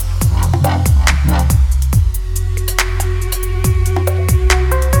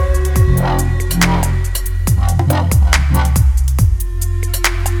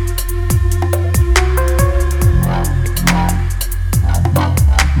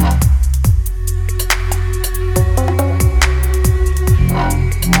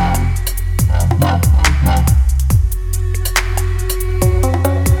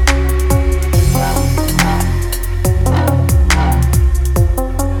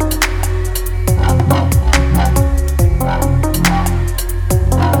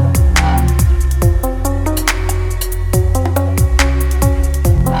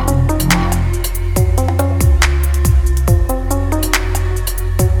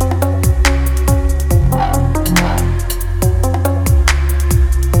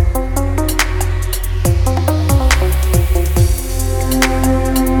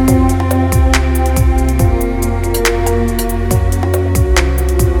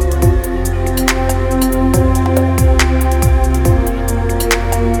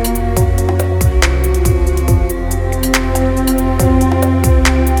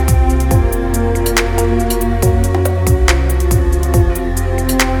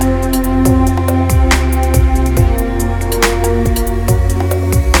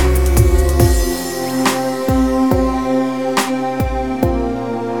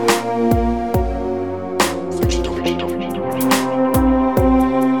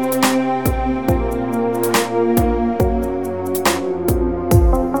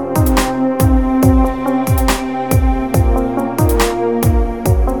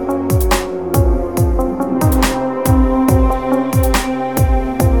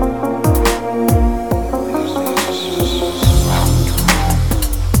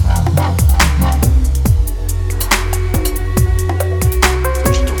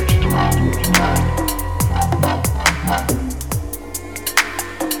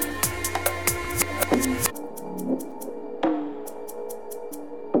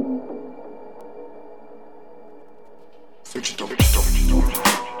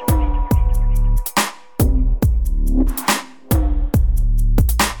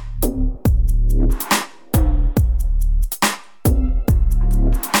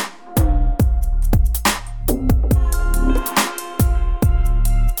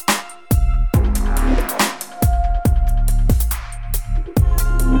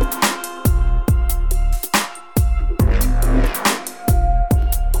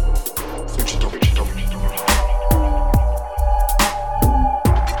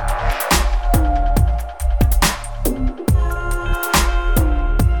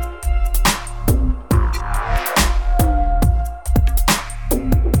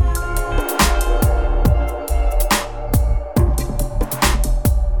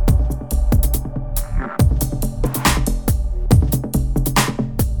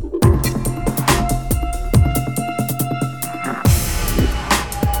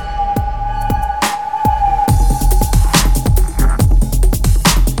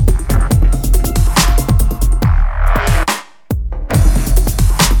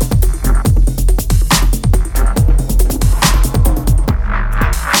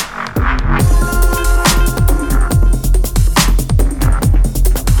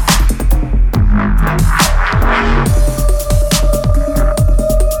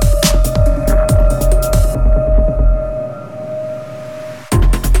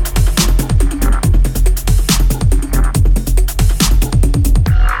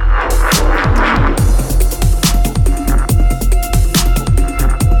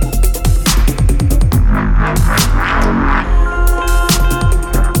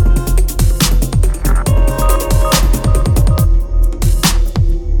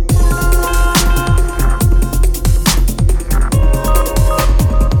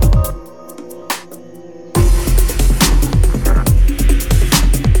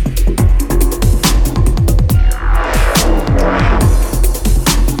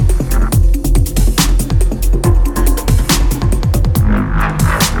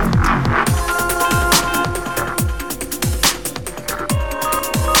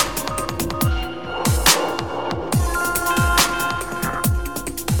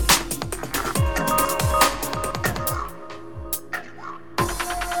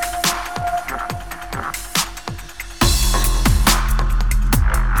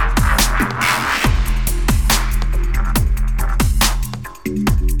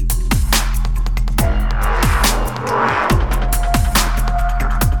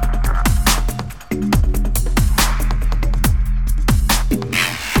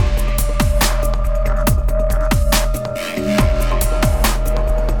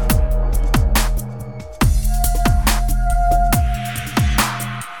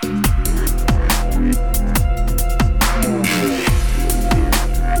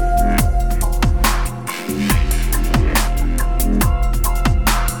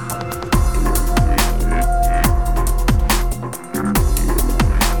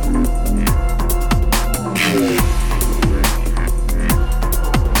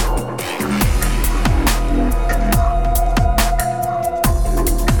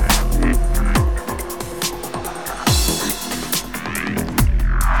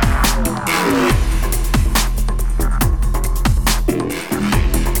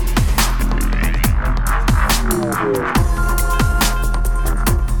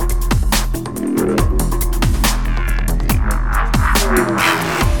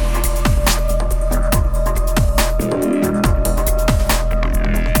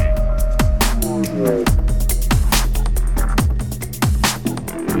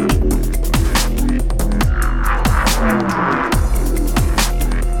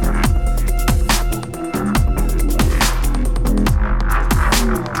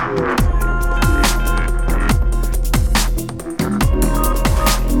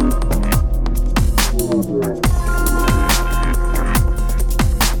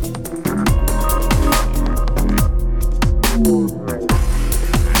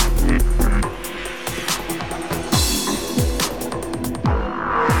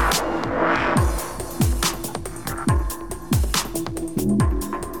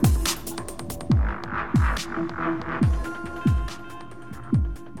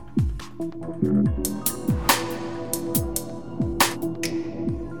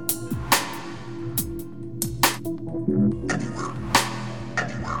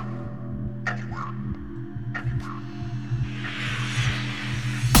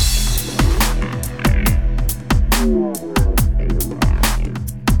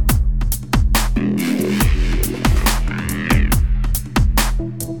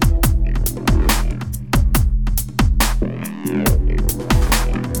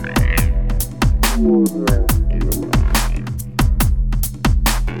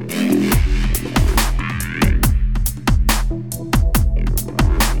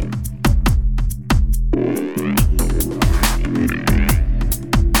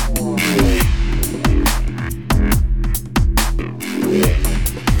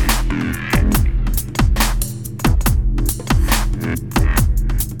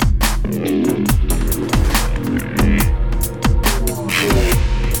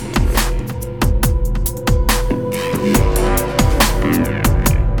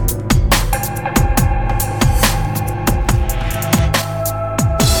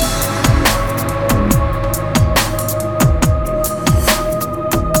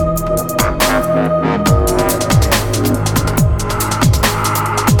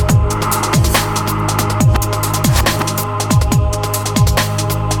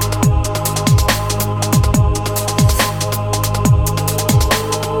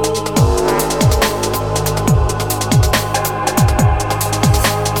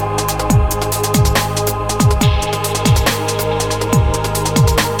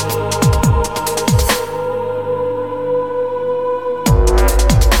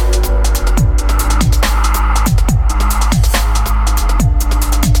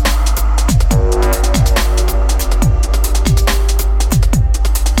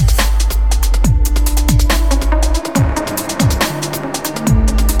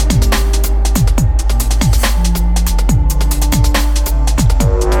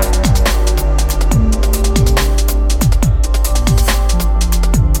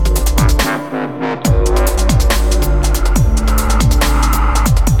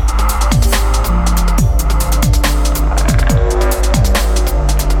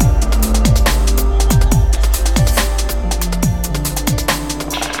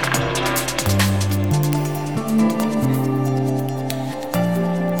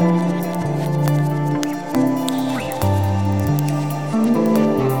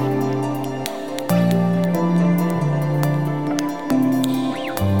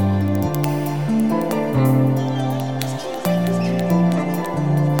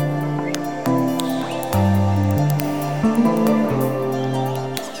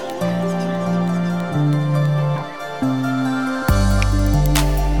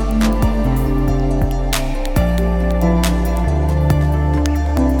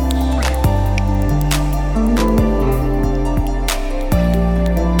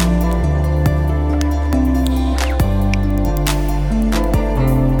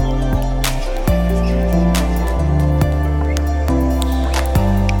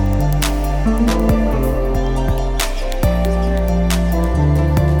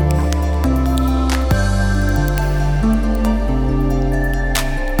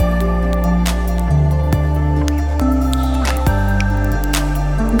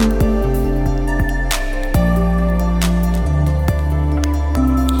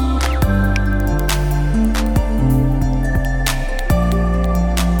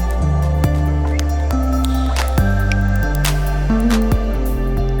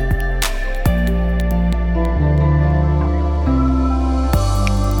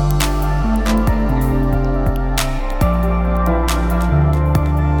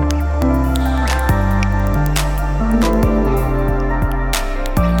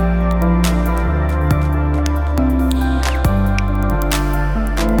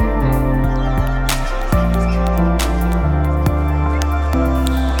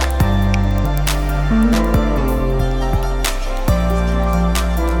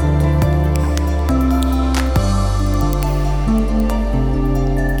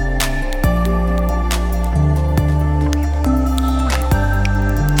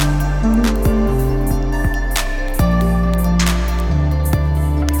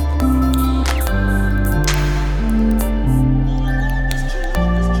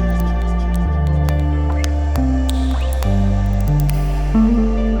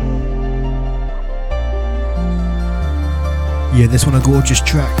 Yeah, this one a gorgeous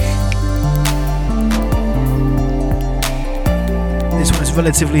track. This one is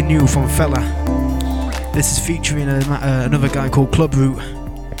relatively new from Fella. This is featuring another guy called Club Root.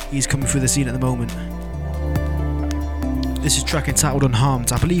 He's coming through the scene at the moment. This is track entitled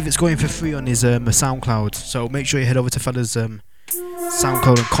Unharmed. I believe it's going for free on his SoundCloud, so make sure you head over to fella's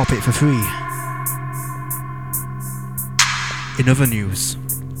SoundCloud and copy it for free. In other news,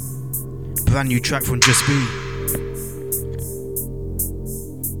 brand new track from Just Be.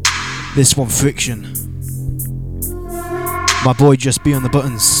 This one, Friction. My boy Just Be on the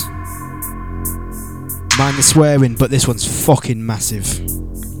buttons. Mind the swearing, but this one's fucking massive.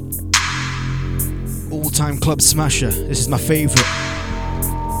 All-time club smasher. This is my favourite.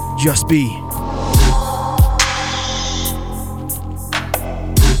 Just Be.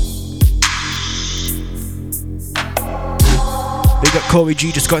 Big up Corey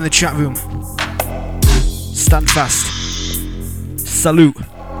G, just got in the chat room. Stand fast. Salute.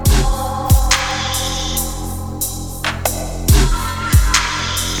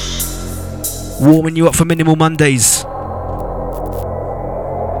 Warming you up for Minimal Mondays.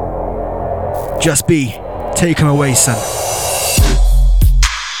 Just Be. Take him away, son.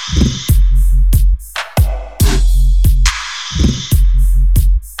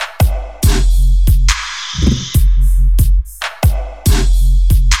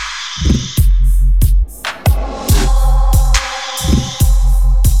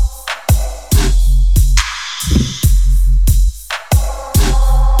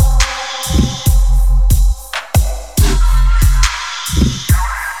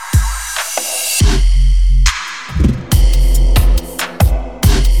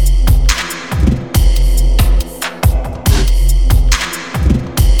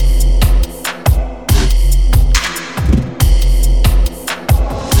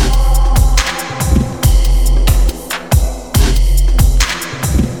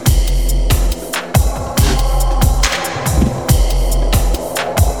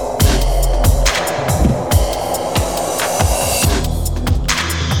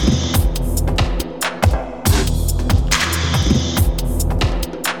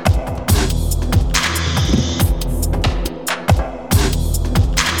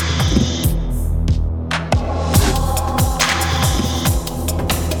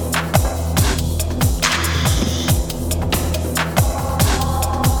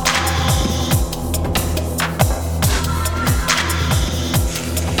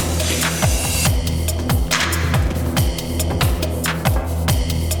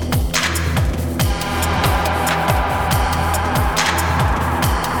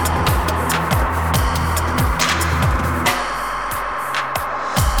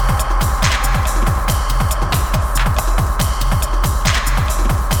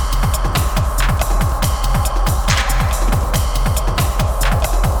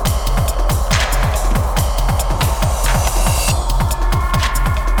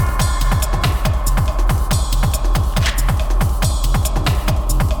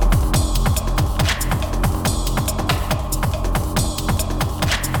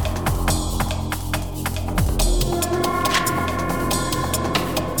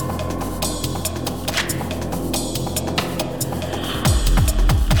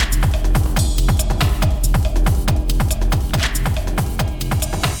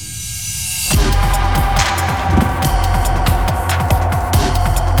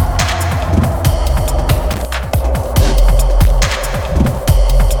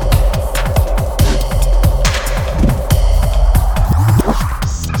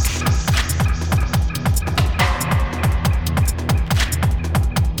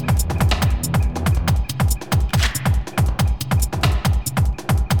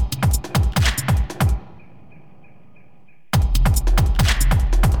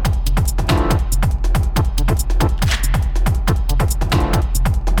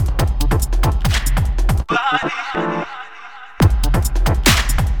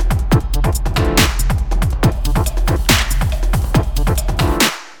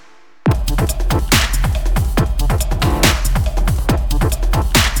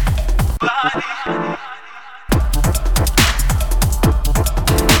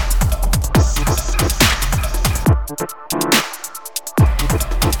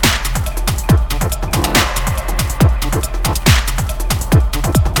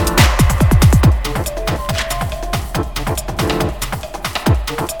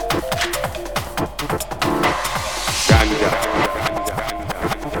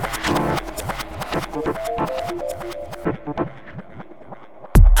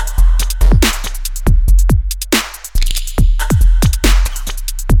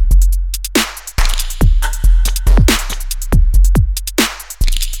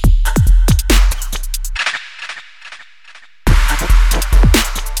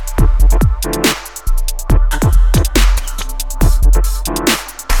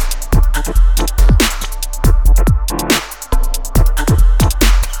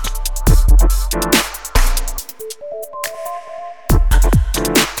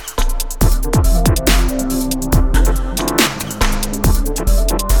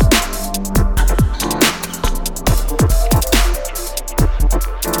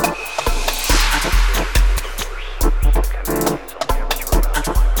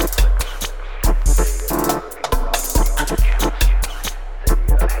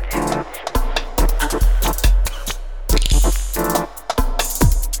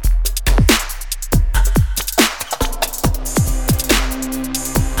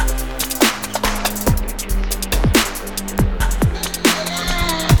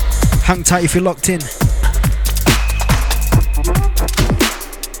 tight if you're locked in.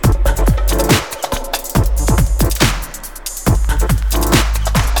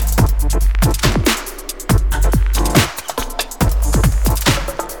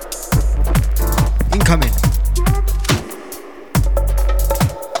 Incoming.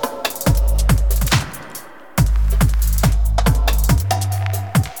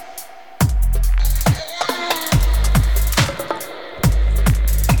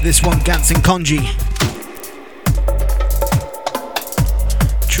 This one, Gans and Konji.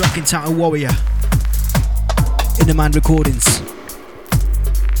 Track entitled Warrior. Inner Man Recordings.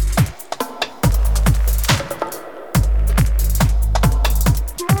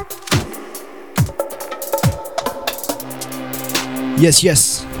 Yes,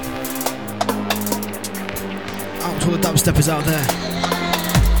 yes. Out to all the dubsteppers out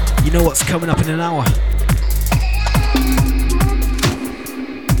there. You know what's coming up in an hour.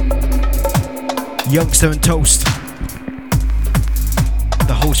 Youngster and Toast,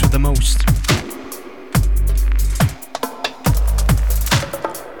 the host with the most.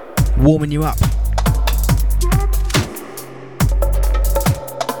 Warming you up.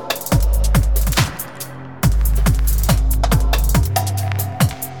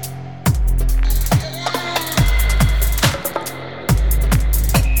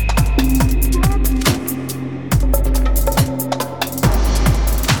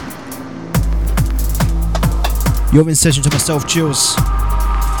 You're in session to myself, Chills.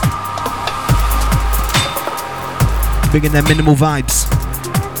 Bringing their minimal vibes.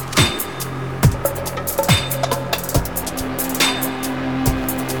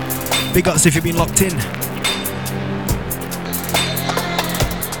 Big ups if you've been locked in.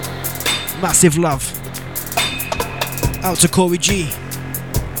 Massive love. Out to Corey G.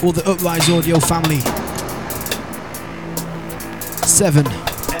 All the Uprise Audio family. 7.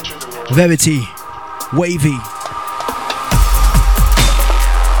 Verity. Wavy.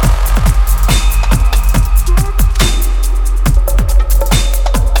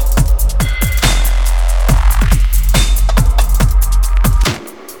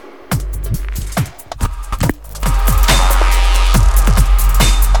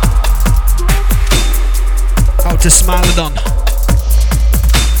 To Smilodon.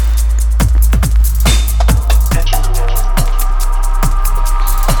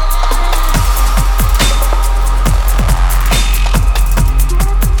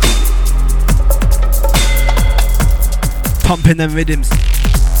 Pumping them rhythms.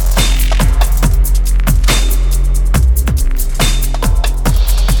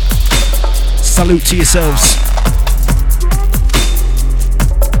 Salute to yourselves.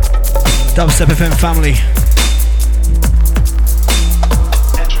 Dubstep FM family.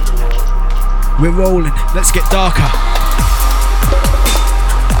 We're rolling, let's get darker.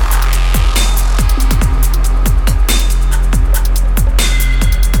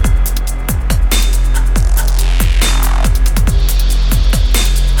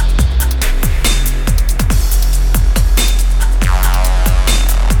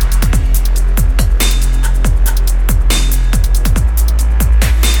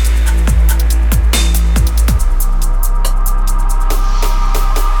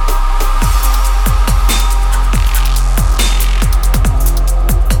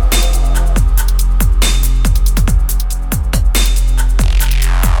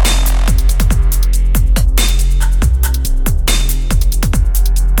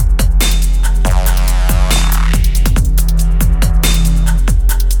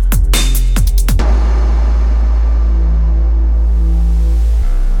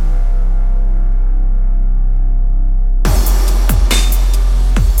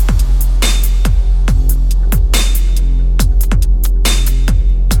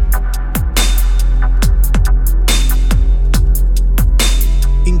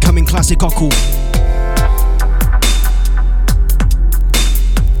 Cockle.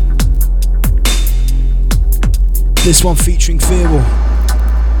 This one featuring Feral,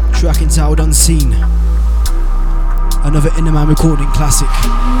 track entitled Unseen. Another Inner Man recording classic.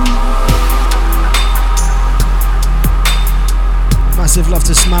 Massive love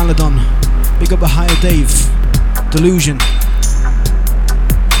to Smilodon. Big up Ohio Dave. Delusion.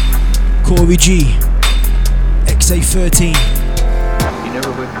 Corey G. XA13. You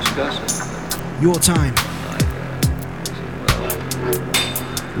never would discuss it. Your time.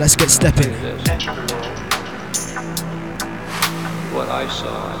 Let's get stepping. What I saw,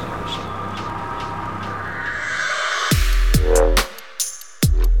 I never saw.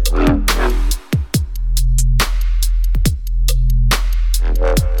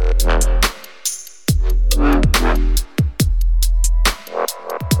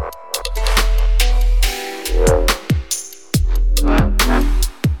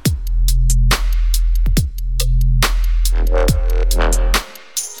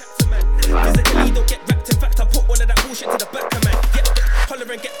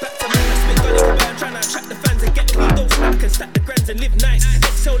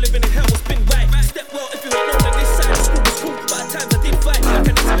 living in hell was been right. Step well if you ain't known that this side of school was cool, but at times I did fight. Back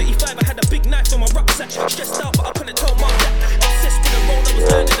in the 75, I had a big knife on my rucksack. Stressed out, but I couldn't tell mum that. Obsessed with the road, I was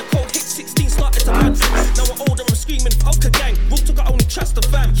learning the code. Hit 16, started to run. Now I'm older, I'm screaming, Alka gang. Rule took, I only trust the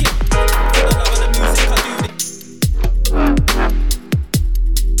fam. Yeah, for the love of the music, I do this.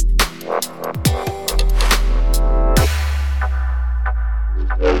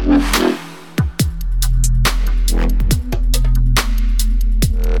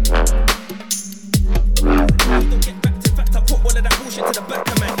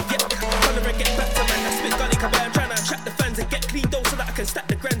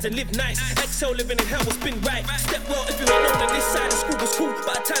 And live nice. XL living in hell was been right. Step well if you ain't known that this side of school was cool,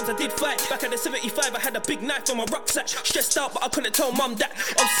 but at times I did fight. Back in the 75, I had a big knife on my rucksack. Stressed out, but I couldn't tell mum that.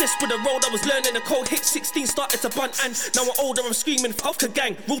 Obsessed with the road, I was learning the code. Hit 16, started to bunt, and now I'm older, I'm screaming, Alka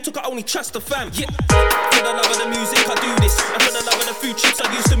gang. Rule took, I only trust the fam. Yeah, for the love of the music, I do this. And for the love of the food chips, I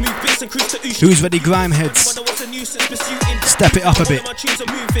used to move bits and cruise to Oosh. Who's ready, grime heads? Step it up a bit.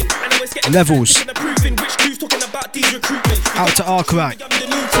 Levels. Out to Arkwright.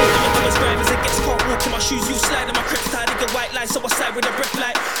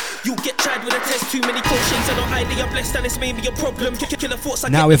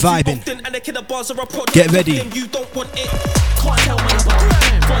 Now we're vibing. Get ready. One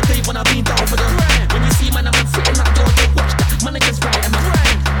day when I've been down for the rhyme. When you see man, I'm sitting at door, don't watch that. Man, niggas right in my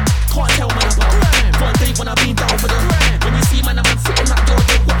rhyme. Can't tell man about rhyme. One day when I've been down for the rhyme. When you see man, I'm sitting at door,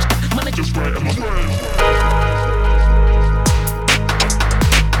 don't watch that. Man, niggas right in my rhyme.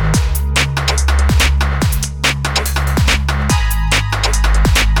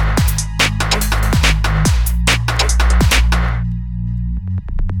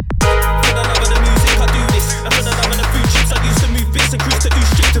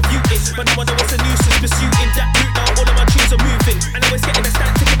 But no one was a nuisance pursuing that route. Now all of my tunes are moving, and I was getting a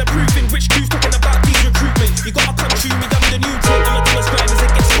static and approving. Rich crews talking about these recruitment. You gotta come true me, I'm the new team. I'm a doer's grind as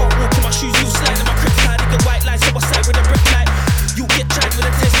it gets hot. Walking my shoes, you slide in my crib tied. The white line, so I side with a brick light. You get tried with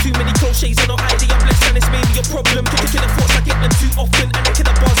a test. Too many crochets and no ID. I'm blessed and it's maybe a problem. Killer thoughts, I get them too often, and the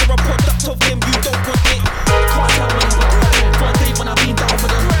killer bars are a product of them. You don't want it. Can't tell when I'm right. For a day when I've been down for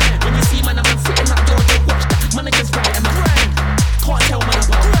the rhyme. When you see man, I'm sitting at door, don't watch that. Man, niggas right in my rhyme. Can't tell man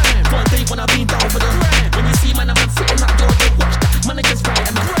about rhyme. One day when I've been down for the rhyme. When you see man, I'm sitting at door, don't watch that. Man, niggas right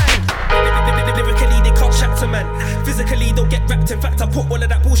in my rhyme. Lyrically, they can't chat to man. Physically, they'll get wrapped. In fact, I put all of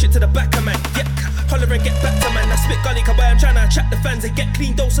that bullshit to the back of man. Yeah, holler and get back to man. I spit gully, cause I'm trying to attract the fans and get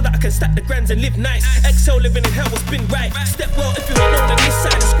clean dough so that I can stack the grands and live nice. XL living in hell was been right. Step well if you ain't known that this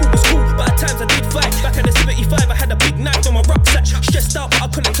side of school was cool, but at times I did fight. Back in the 75, I had a big knife on my rucksack. Stressed out, but I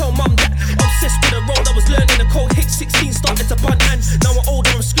couldn't tell mum that. Obsessed with the road, I was learning the code. Hit 16, started to bunt, and now I'm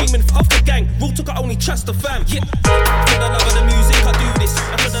older, I'm screaming, Alka gang. Rule took, I only trust the fam. Yeah, for the love of the music, I do this.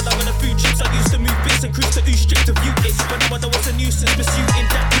 And for the love of the food chips, I used to move bits and cruise to Oosh straight to view it. But no one was a nuisance pursuing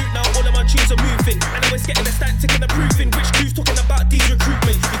that route. Now all of my tunes are moving, and I was getting a static and approving. Rich crews talking about these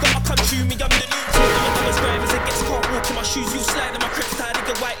recruitment. You gotta come true me, I'm the new team. I'm a doer's grind as it gets hot. Walking my shoes, you slide in my crib tied.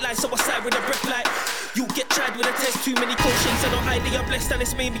 The white line, so I side with a brick light. You get tried with a test. Too many crochets and no ID. I'm blessed and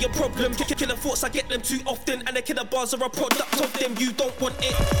it's made me a problem. Killer thoughts, I get them too often, and the killer bars are a product of them. You don't want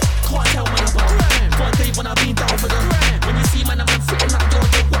it. Can't tell man about rhyme. One day when I've been down for the rhyme. When you see man, I'm sitting at door,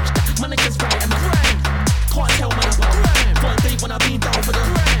 don't watch that. Man, niggas right in my rhyme. Can't tell man about rhyme. One day when I've been down for the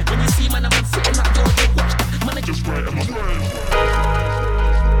rhyme. When you see man, I'm sitting at door, don't watch that. Man, niggas right in my rhyme.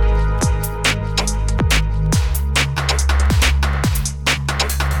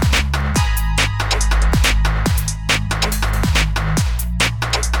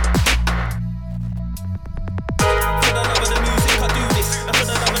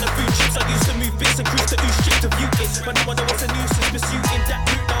 But no one was a nuisance pursuing that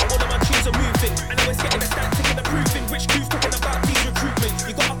route. Now all of my tunes are moving, and I was getting a static and approving. Rich crews talking about these recruitment.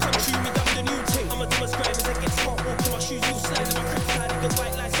 You gotta come true me, I'm the new thing. I'm a doer's grind as it gets hot. Walking my shoes, you slide in my crib tied. The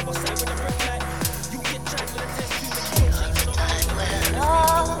white line, so I side with a brick light. You get tried with a test. When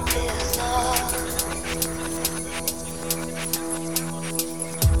all is lost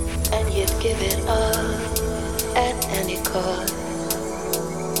and you've given up at any cost.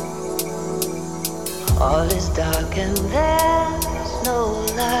 All is dark and there's no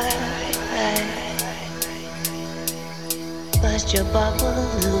light. Must your bubble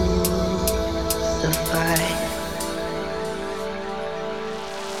lose the fight?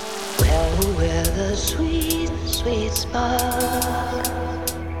 Well, where the sweet, sweet spark,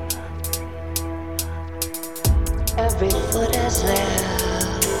 every foot has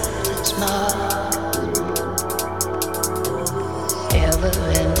left its mark. Ever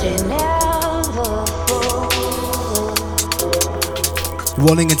ending, never full.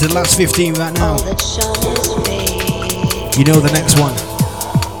 Rolling into the last 15 right now. You know the next one.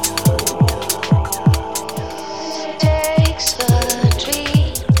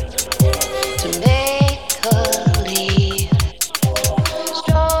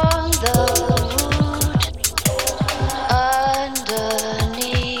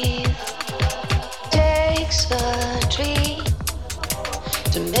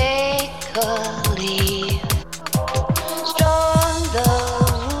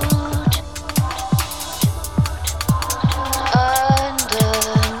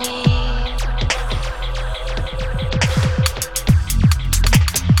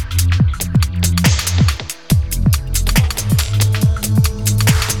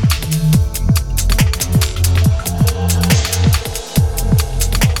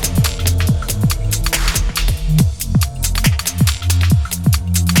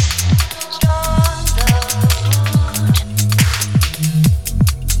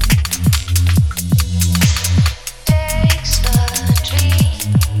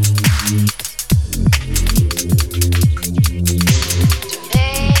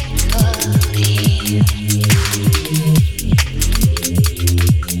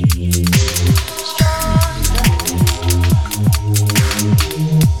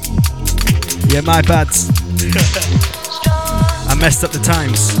 My bads. I messed up the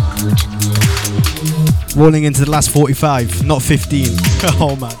times. Rolling into the last 45, not 15.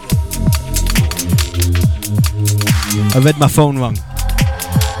 Oh man. I read my phone wrong.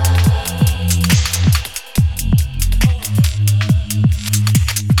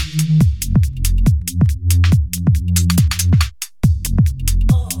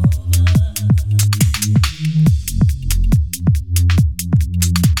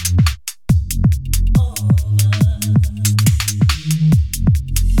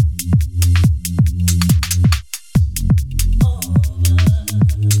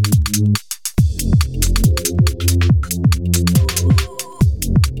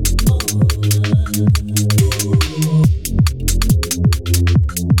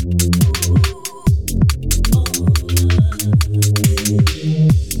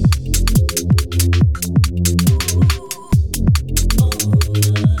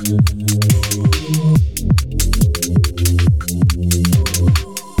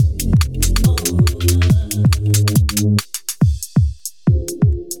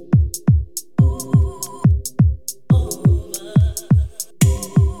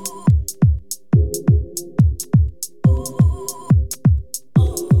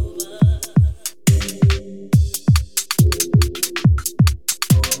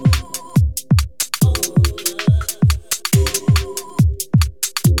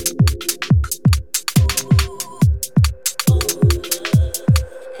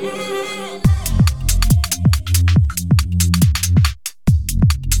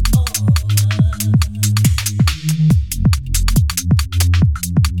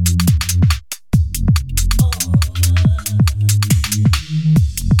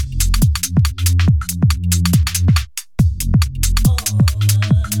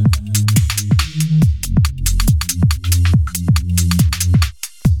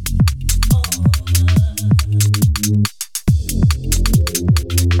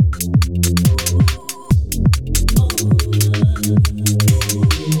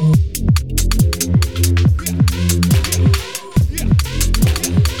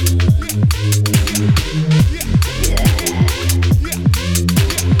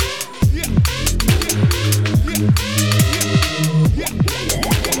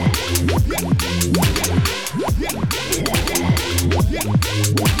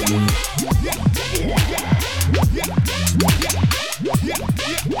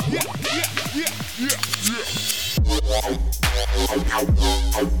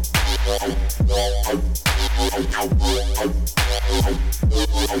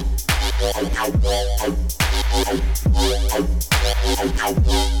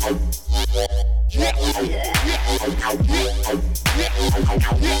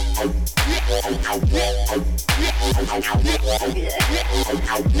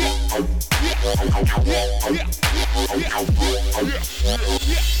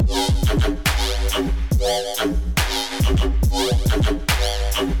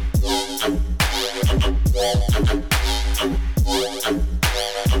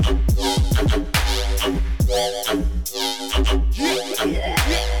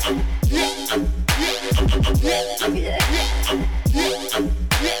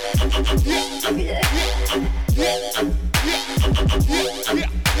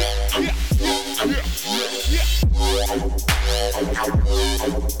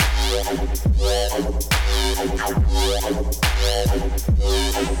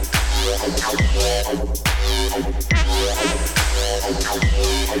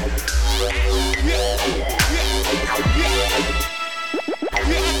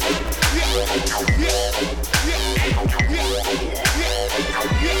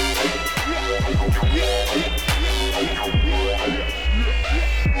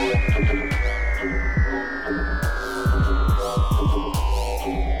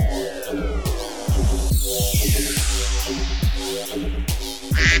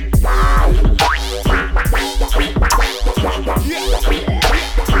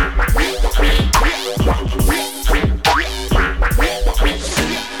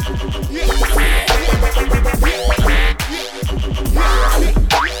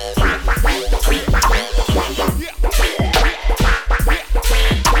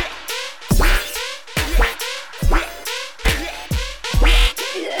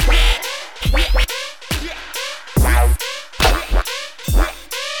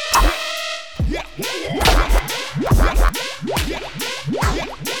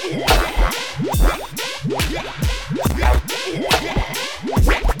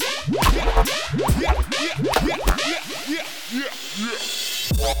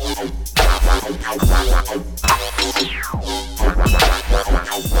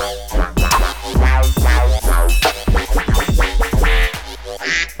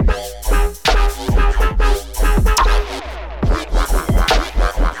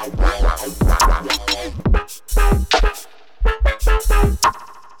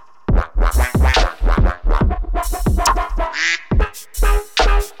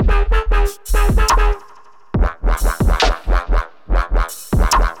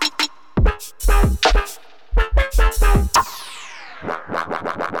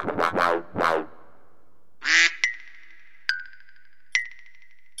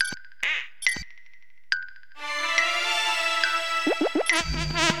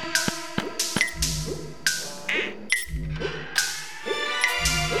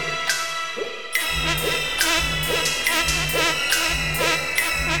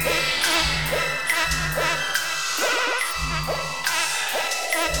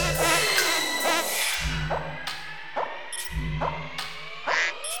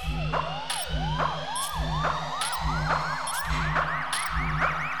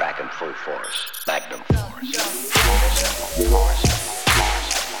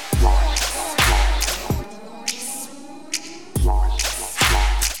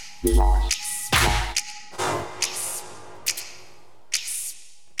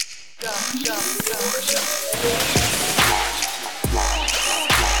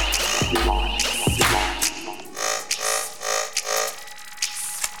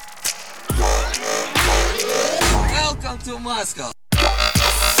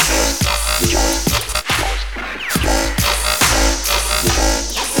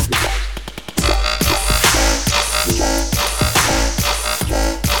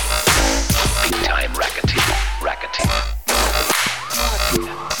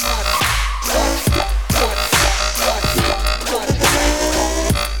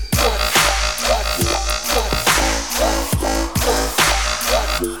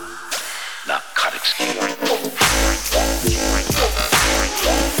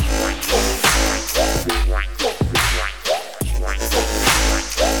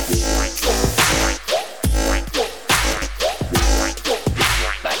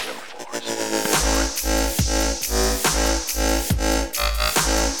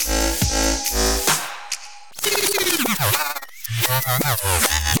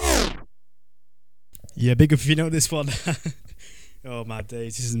 Yeah, big up if you know this one. Oh my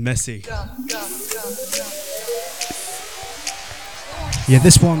days, this is messy. Yeah,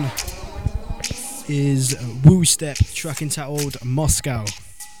 this one is Woo Step, track entitled Moscow.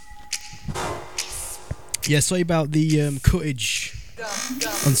 Yeah, sorry about the cuttage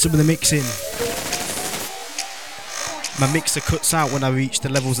on some of the mixing. My mixer cuts out when I reach the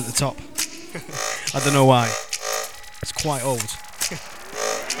levels at the top. I don't know why. It's quite old.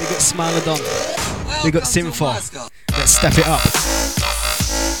 We got Smilodon. We got Syntho. Let's step it up.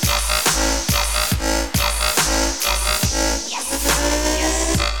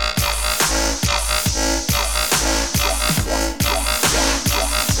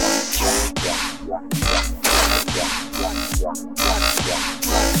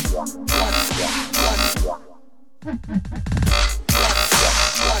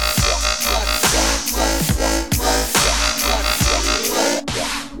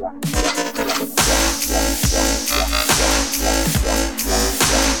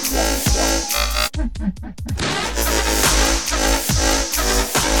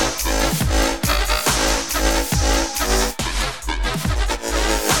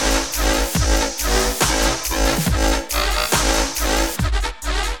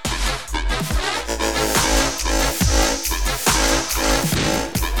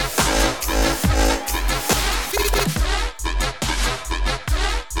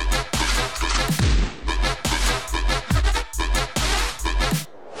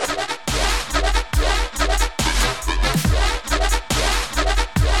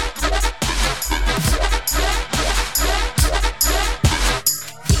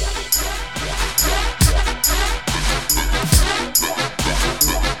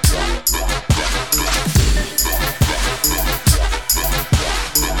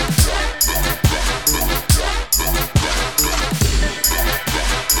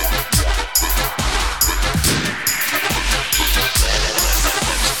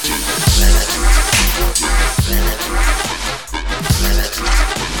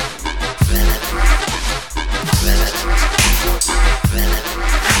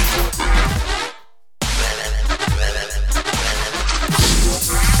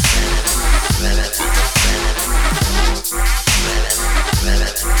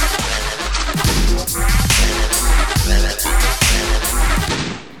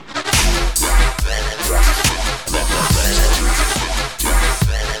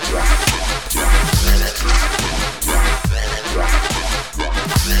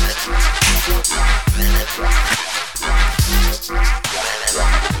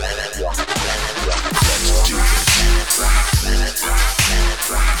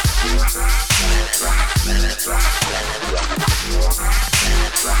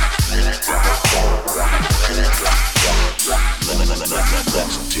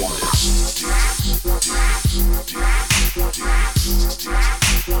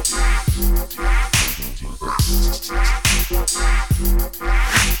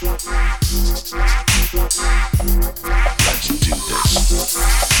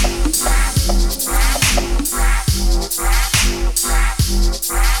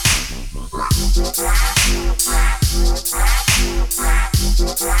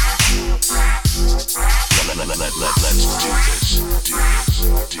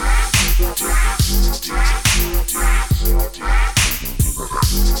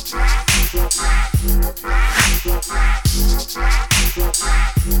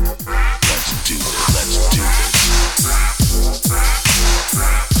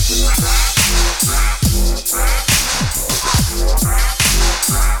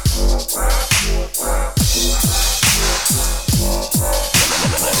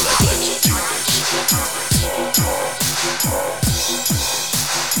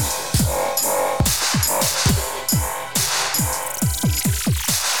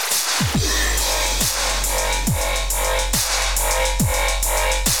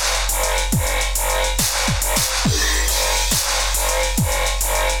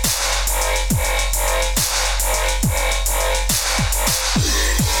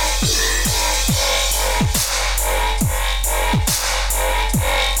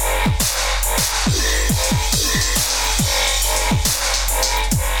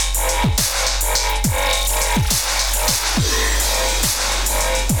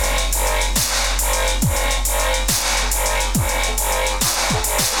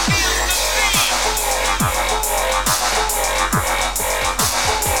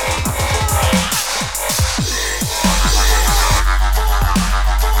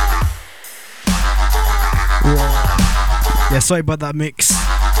 sorry about that mix.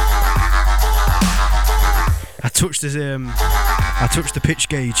 I touched the pitch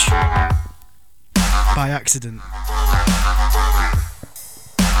gauge by accident.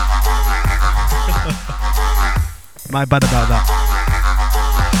 My bad about that.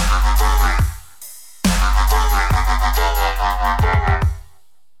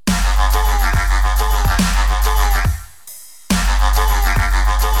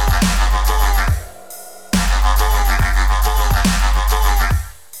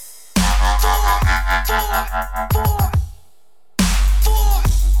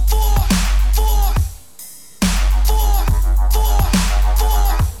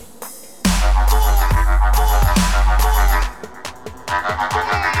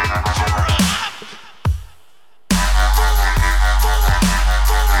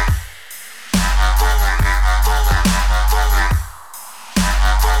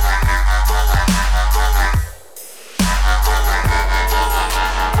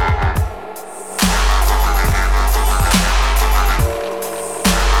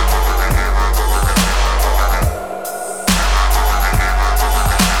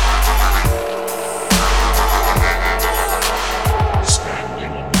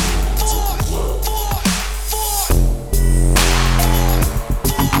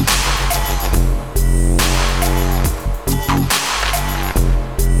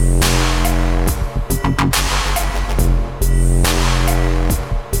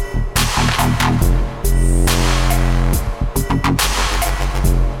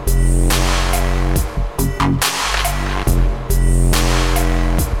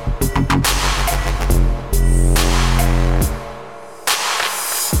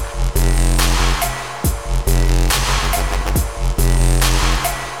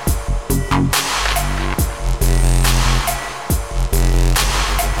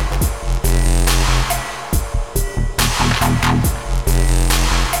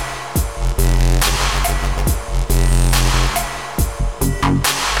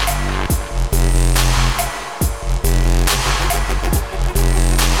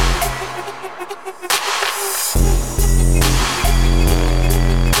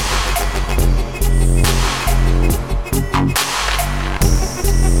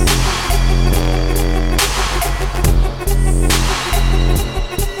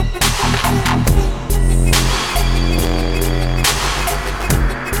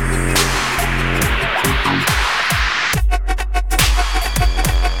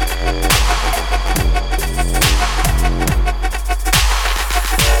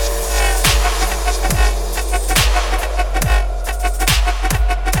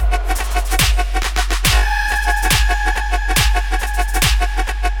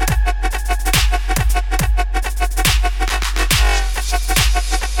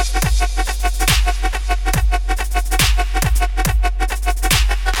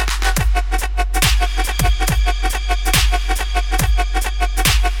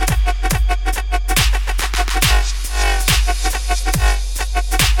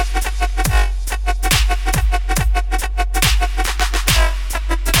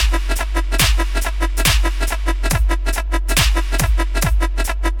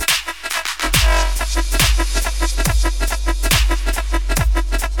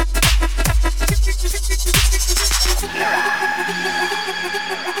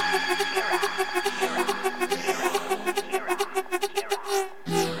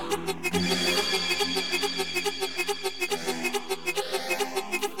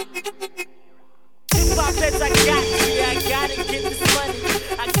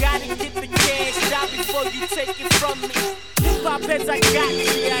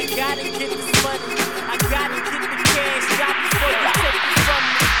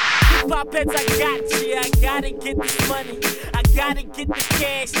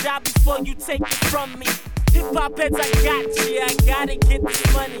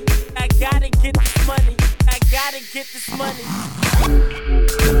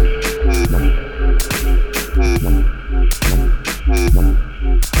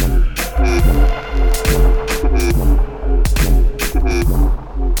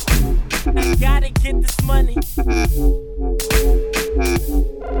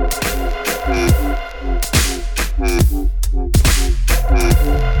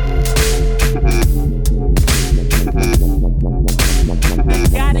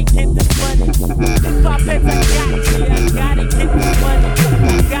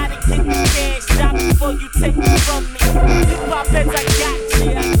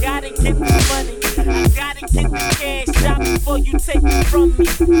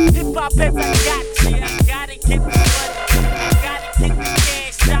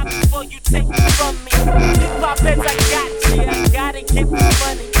 Hip hop heads, I got you. get the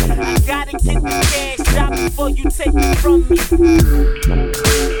money. Gotta get the cash out before you take it from me.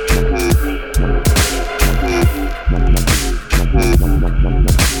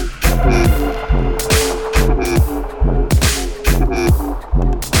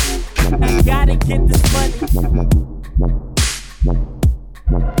 I gotta get this money.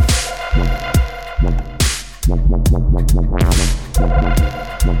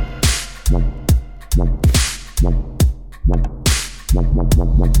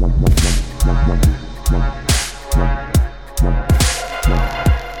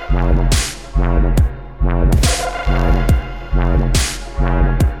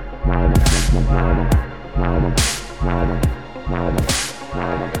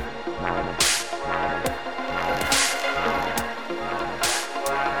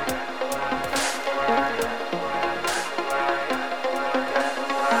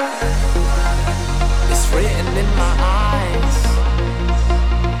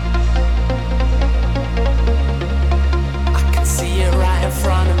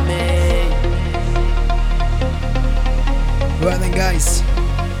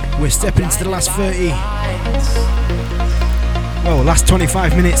 Stepping into the last 30. Well, last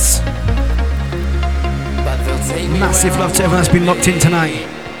 25 minutes. Massive love to everyone that's been locked in tonight.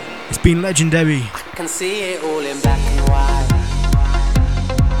 It's been legendary. I can see it all in black and white.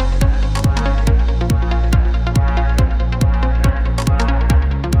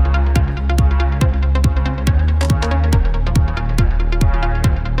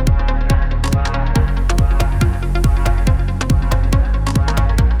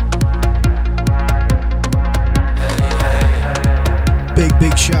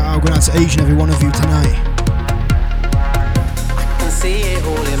 Big shout out going out to each and every one of you tonight. I can see it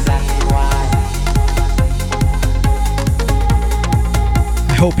all in black and white.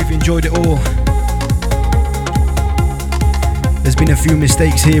 I hope you've enjoyed it all. There's been a few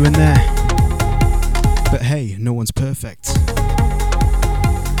mistakes here and there, but hey, no one's perfect.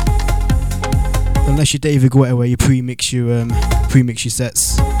 Unless you're David Guetta, where you pre-mix your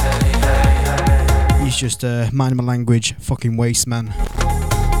sets. He's just mind my language, fucking waste man.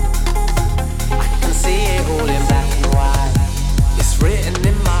 Written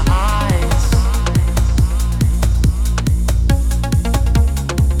in my eyes,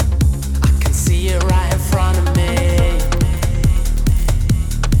 I can see it right in front of me.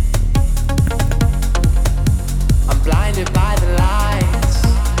 I'm blinded by the lights,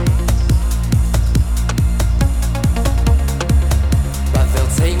 but they'll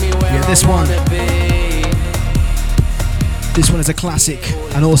take me where yeah, this I wanna be. This one is a classic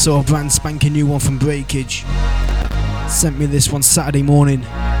and also a brand spanking new one from Breakage. Sent me this one Saturday morning.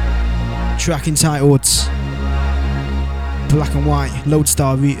 Track entitled Black and White,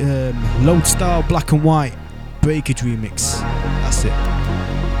 Lodestar Black and White Breakage remix. That's it.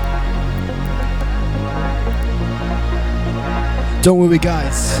 Don't worry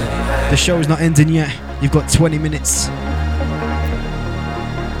guys, the show's not ending yet. You've got 20 minutes.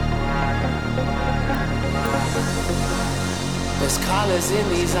 There's colors in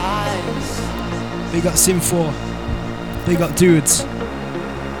these eyes. We got Sim4. They got dudes.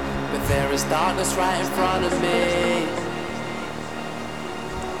 But there is darkness right in front of me.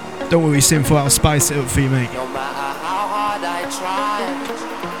 Don't worry, Sim4, I'll spice it up for you, mate. No matter how hard I try,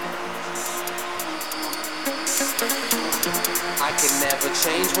 I can never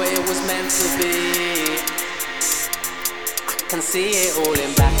change where it was meant to be. I can see it all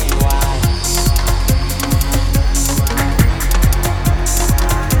in black and white.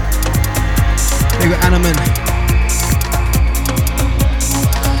 They got Animan.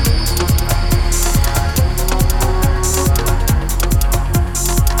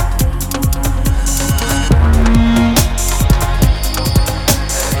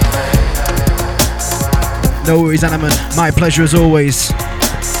 No worries, Animan. My pleasure as always.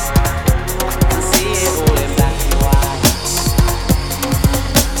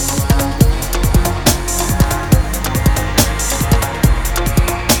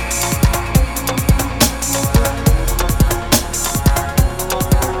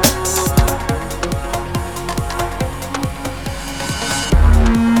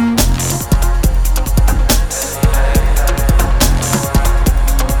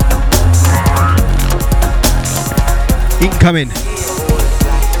 Incoming.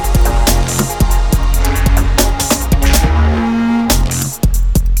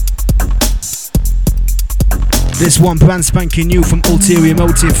 This one brand spanking new from Ulterior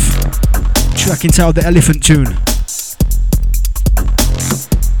Motive. Track entitled The Elephant Tune.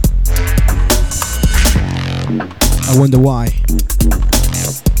 I wonder why.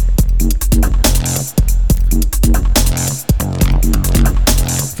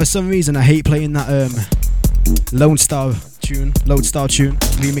 For some reason, I hate playing that Lodestar tune,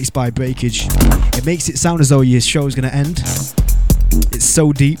 remixed by Breakage. It makes it sound as though your show's gonna end. It's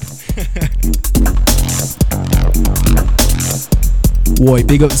so deep. Boy,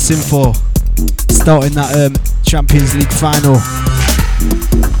 big up Synfor, starting that Champions League final.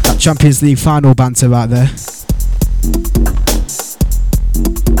 That Champions League final banter right there.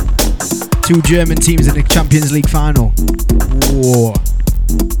 2 German teams in the Champions League final. Whoa.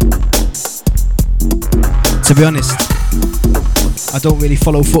 To be honest, I don't really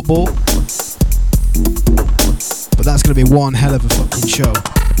follow football, but that's going to be one hell of a fucking show.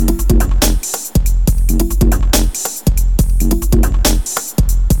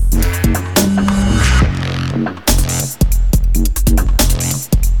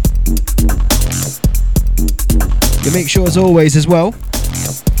 You make sure as always as well,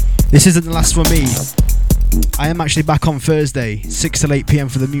 this isn't the last from me. I am actually back on Thursday, 6 till 8 PM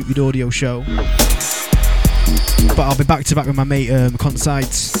for the Muted Audio show. But I'll be back to back with my mate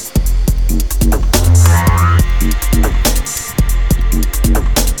Consides.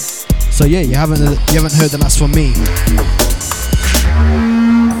 So yeah, you haven't heard the last from me.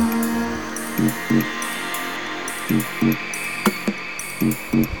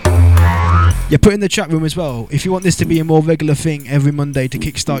 Yeah, put in the chat room as well. If you want this to be a more regular thing every Monday to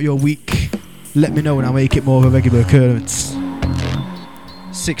kickstart your week, let me know and I'll make it more of a regular occurrence.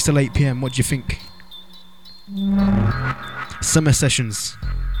 6 till 8 PM, what do you think? Summer sessions.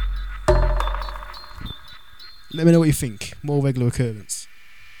 Let me know what you think. More regular occurrence.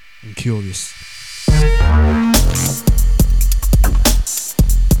 I'm curious.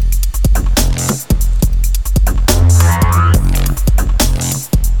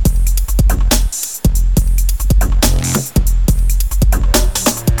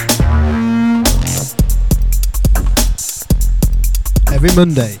 Every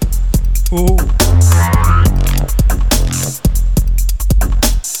Monday. Ooh.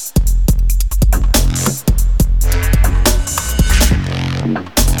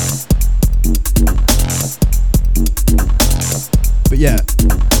 But yeah,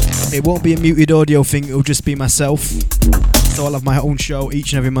 it won't be a muted audio thing, it'll just be myself. So I'll have my own show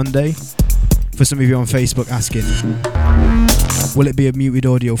each and every Monday. For some of you on Facebook asking, will it be a muted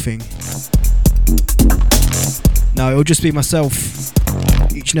audio thing? No, it'll just be myself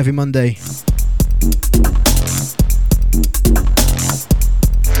each and every Monday.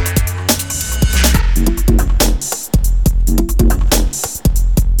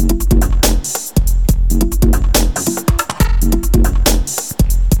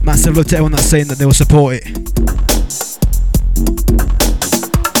 Massive love to everyone that's saying that they will support it.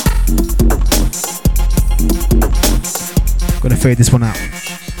 Gonna fade this one out.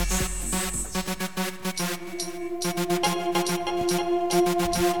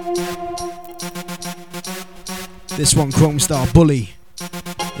 This one, Chrome Star Bully.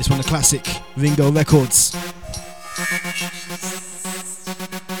 This one, the classic Ringo Records.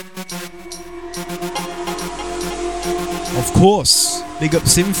 Of course, big up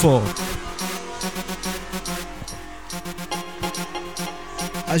Synfor.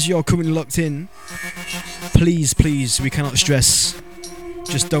 As you're currently locked in, please, we cannot stress,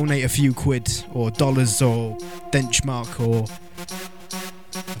 just donate a few quid or dollars or Denchmark or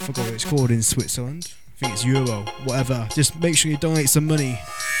I forgot what it's called in Switzerland. I think it's euro, whatever. Just make sure you donate some money.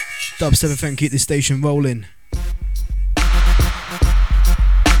 Dubstep FM, keep this station rolling.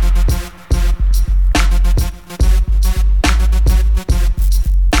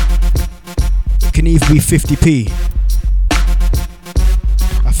 It can even be 50p.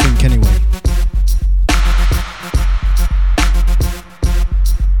 I think anyway.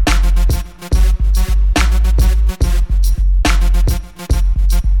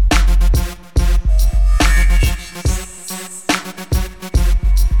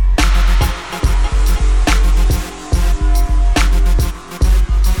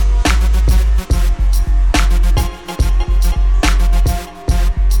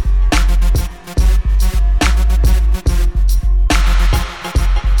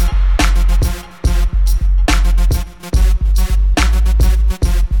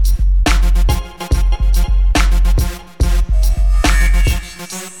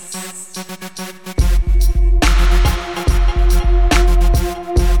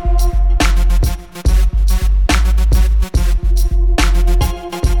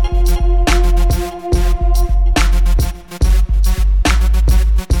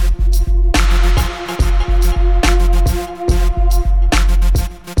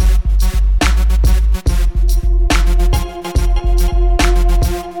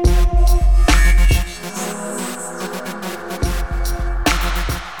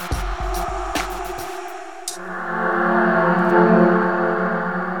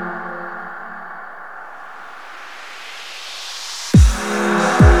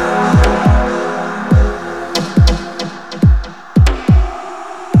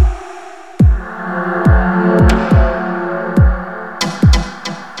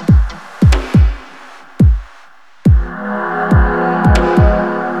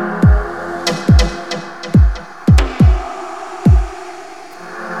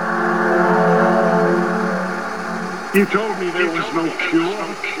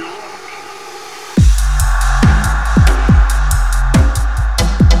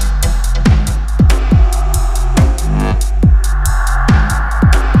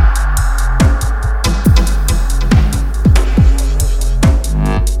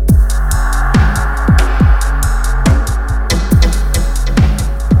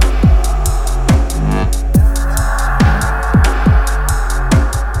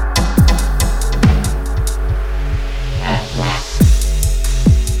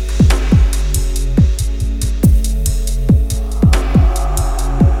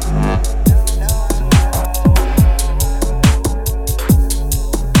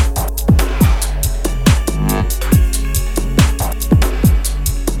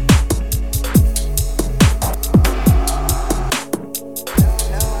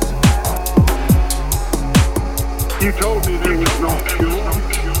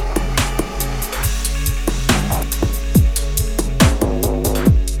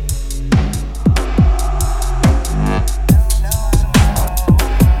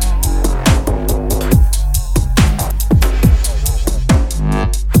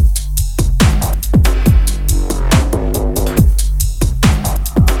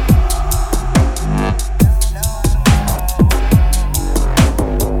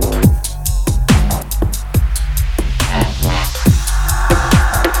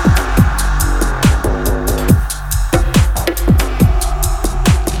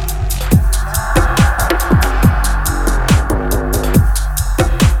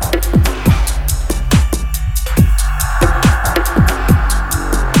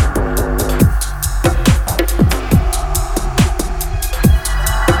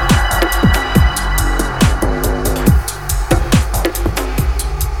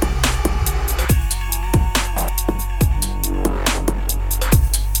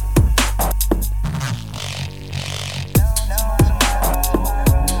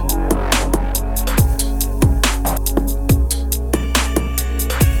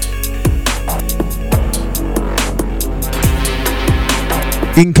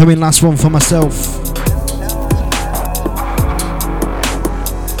 Incoming last one for myself.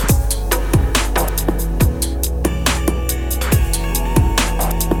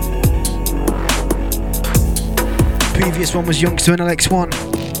 Previous one was Youngster and LX1.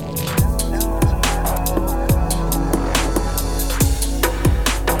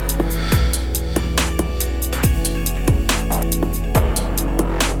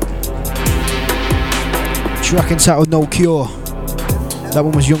 Track entitled No Cure. That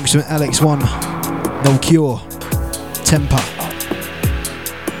one was Youngster and LX1. No Cure. Temper.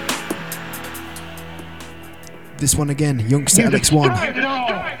 This one again, Youngster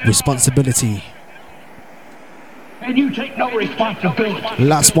LX1. Responsibility. And you take no responsibility.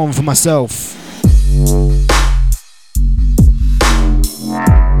 Last one for myself.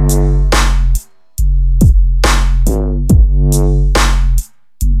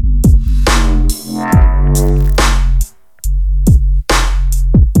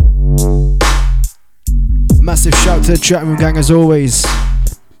 Massive shout to the chat room gang as always.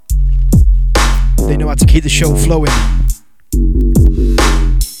 They know how to keep the show flowing.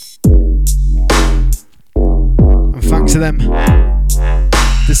 And thanks to them,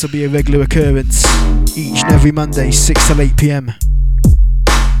 this will be a regular occurrence each and every Monday, 6 till 8 PM.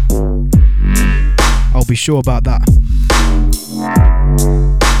 I'll be sure about that.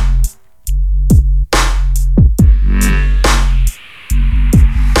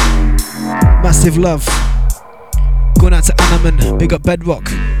 Massive love. Going out to Anaman, big up Bedrock.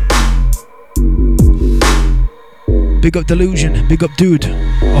 Big up Delusion, big up Dude,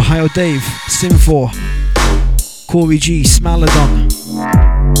 Ohio Dave, Sim4, Corey G, Smaladon.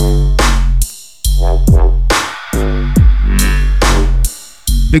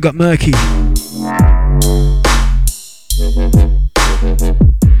 Big up Murky.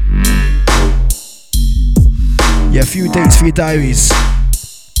 Yeah, a few dates for your diaries.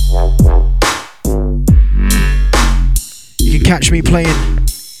 You can catch me playing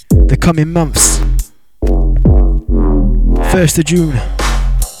the coming months. 1st of June.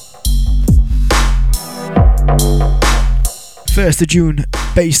 1st of June,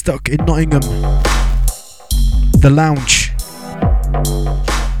 Baystock in Nottingham. The Lounge.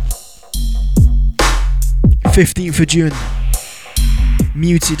 15th of June,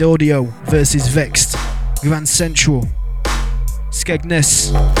 Muted Audio versus Vexed, Grand Central,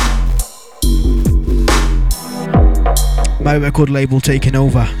 Skegness. My record label taking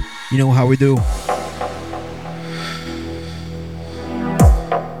over. You know how we do.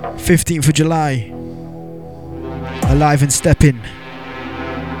 15th of July, Alive and Stepping,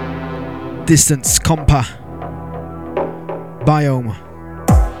 Distance, Compa. Biome,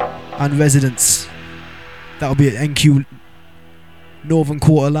 and Residents. That'll be at NQ Northern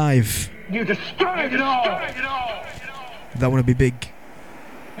Quarter Live. You destroyed it all! That one will be big.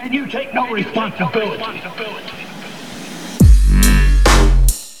 And you take no responsibility.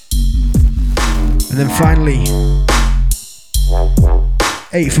 And then finally,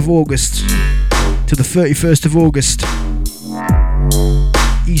 8th of August to the 31st of August,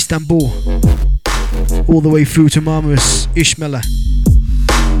 Istanbul, all the way through to Marmaris, Ishmela,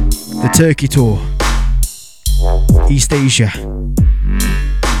 the Turkey tour, East Asia.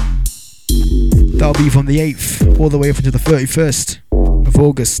 That'll be from the 8th all the way up until the 31st of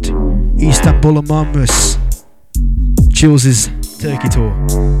August, Istanbul and Marmaris, Chills' Turkey tour.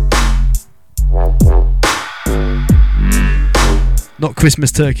 Not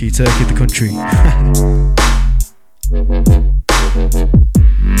Christmas Turkey, Turkey the country.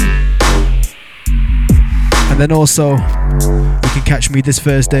 And then also, you can catch me this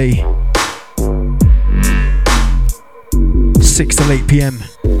Thursday, 6 till 8 PM.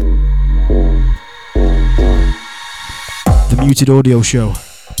 The Muted Audio Show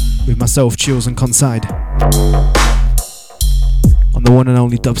with myself, Chills and Conside, on the one and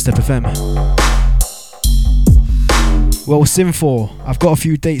only Dubstep FM. Well, Sim4, I've got a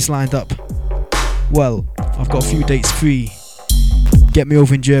few dates lined up. Well, I've got a few dates free. Get me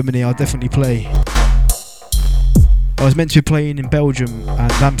over in Germany, I'll definitely play. I was meant to be playing in Belgium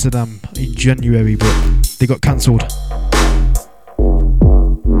and Amsterdam in January, but they got cancelled.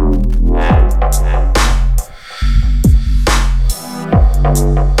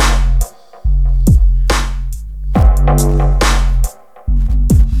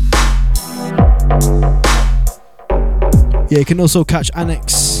 Yeah, you can also catch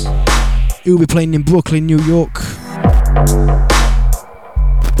Annex. He'll be playing in Brooklyn, New York,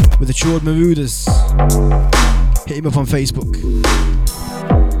 with the Chord Marauders. Hit him up on Facebook.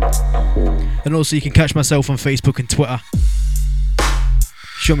 And also you can catch myself on Facebook and Twitter.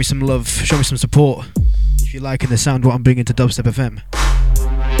 Show me some love, show me some support if you're liking the sound what I'm bringing to Dubstep FM.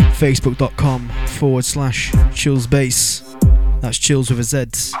 Facebook.com/chillsbass. That's chills with a Z,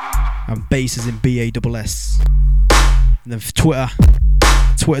 and bass is in BASS. And then for Twitter,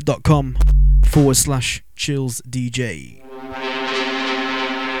 twitter.com/chillsdj.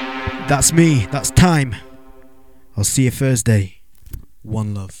 That's me, that's time. I'll see you Thursday.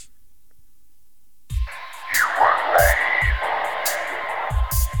 One love.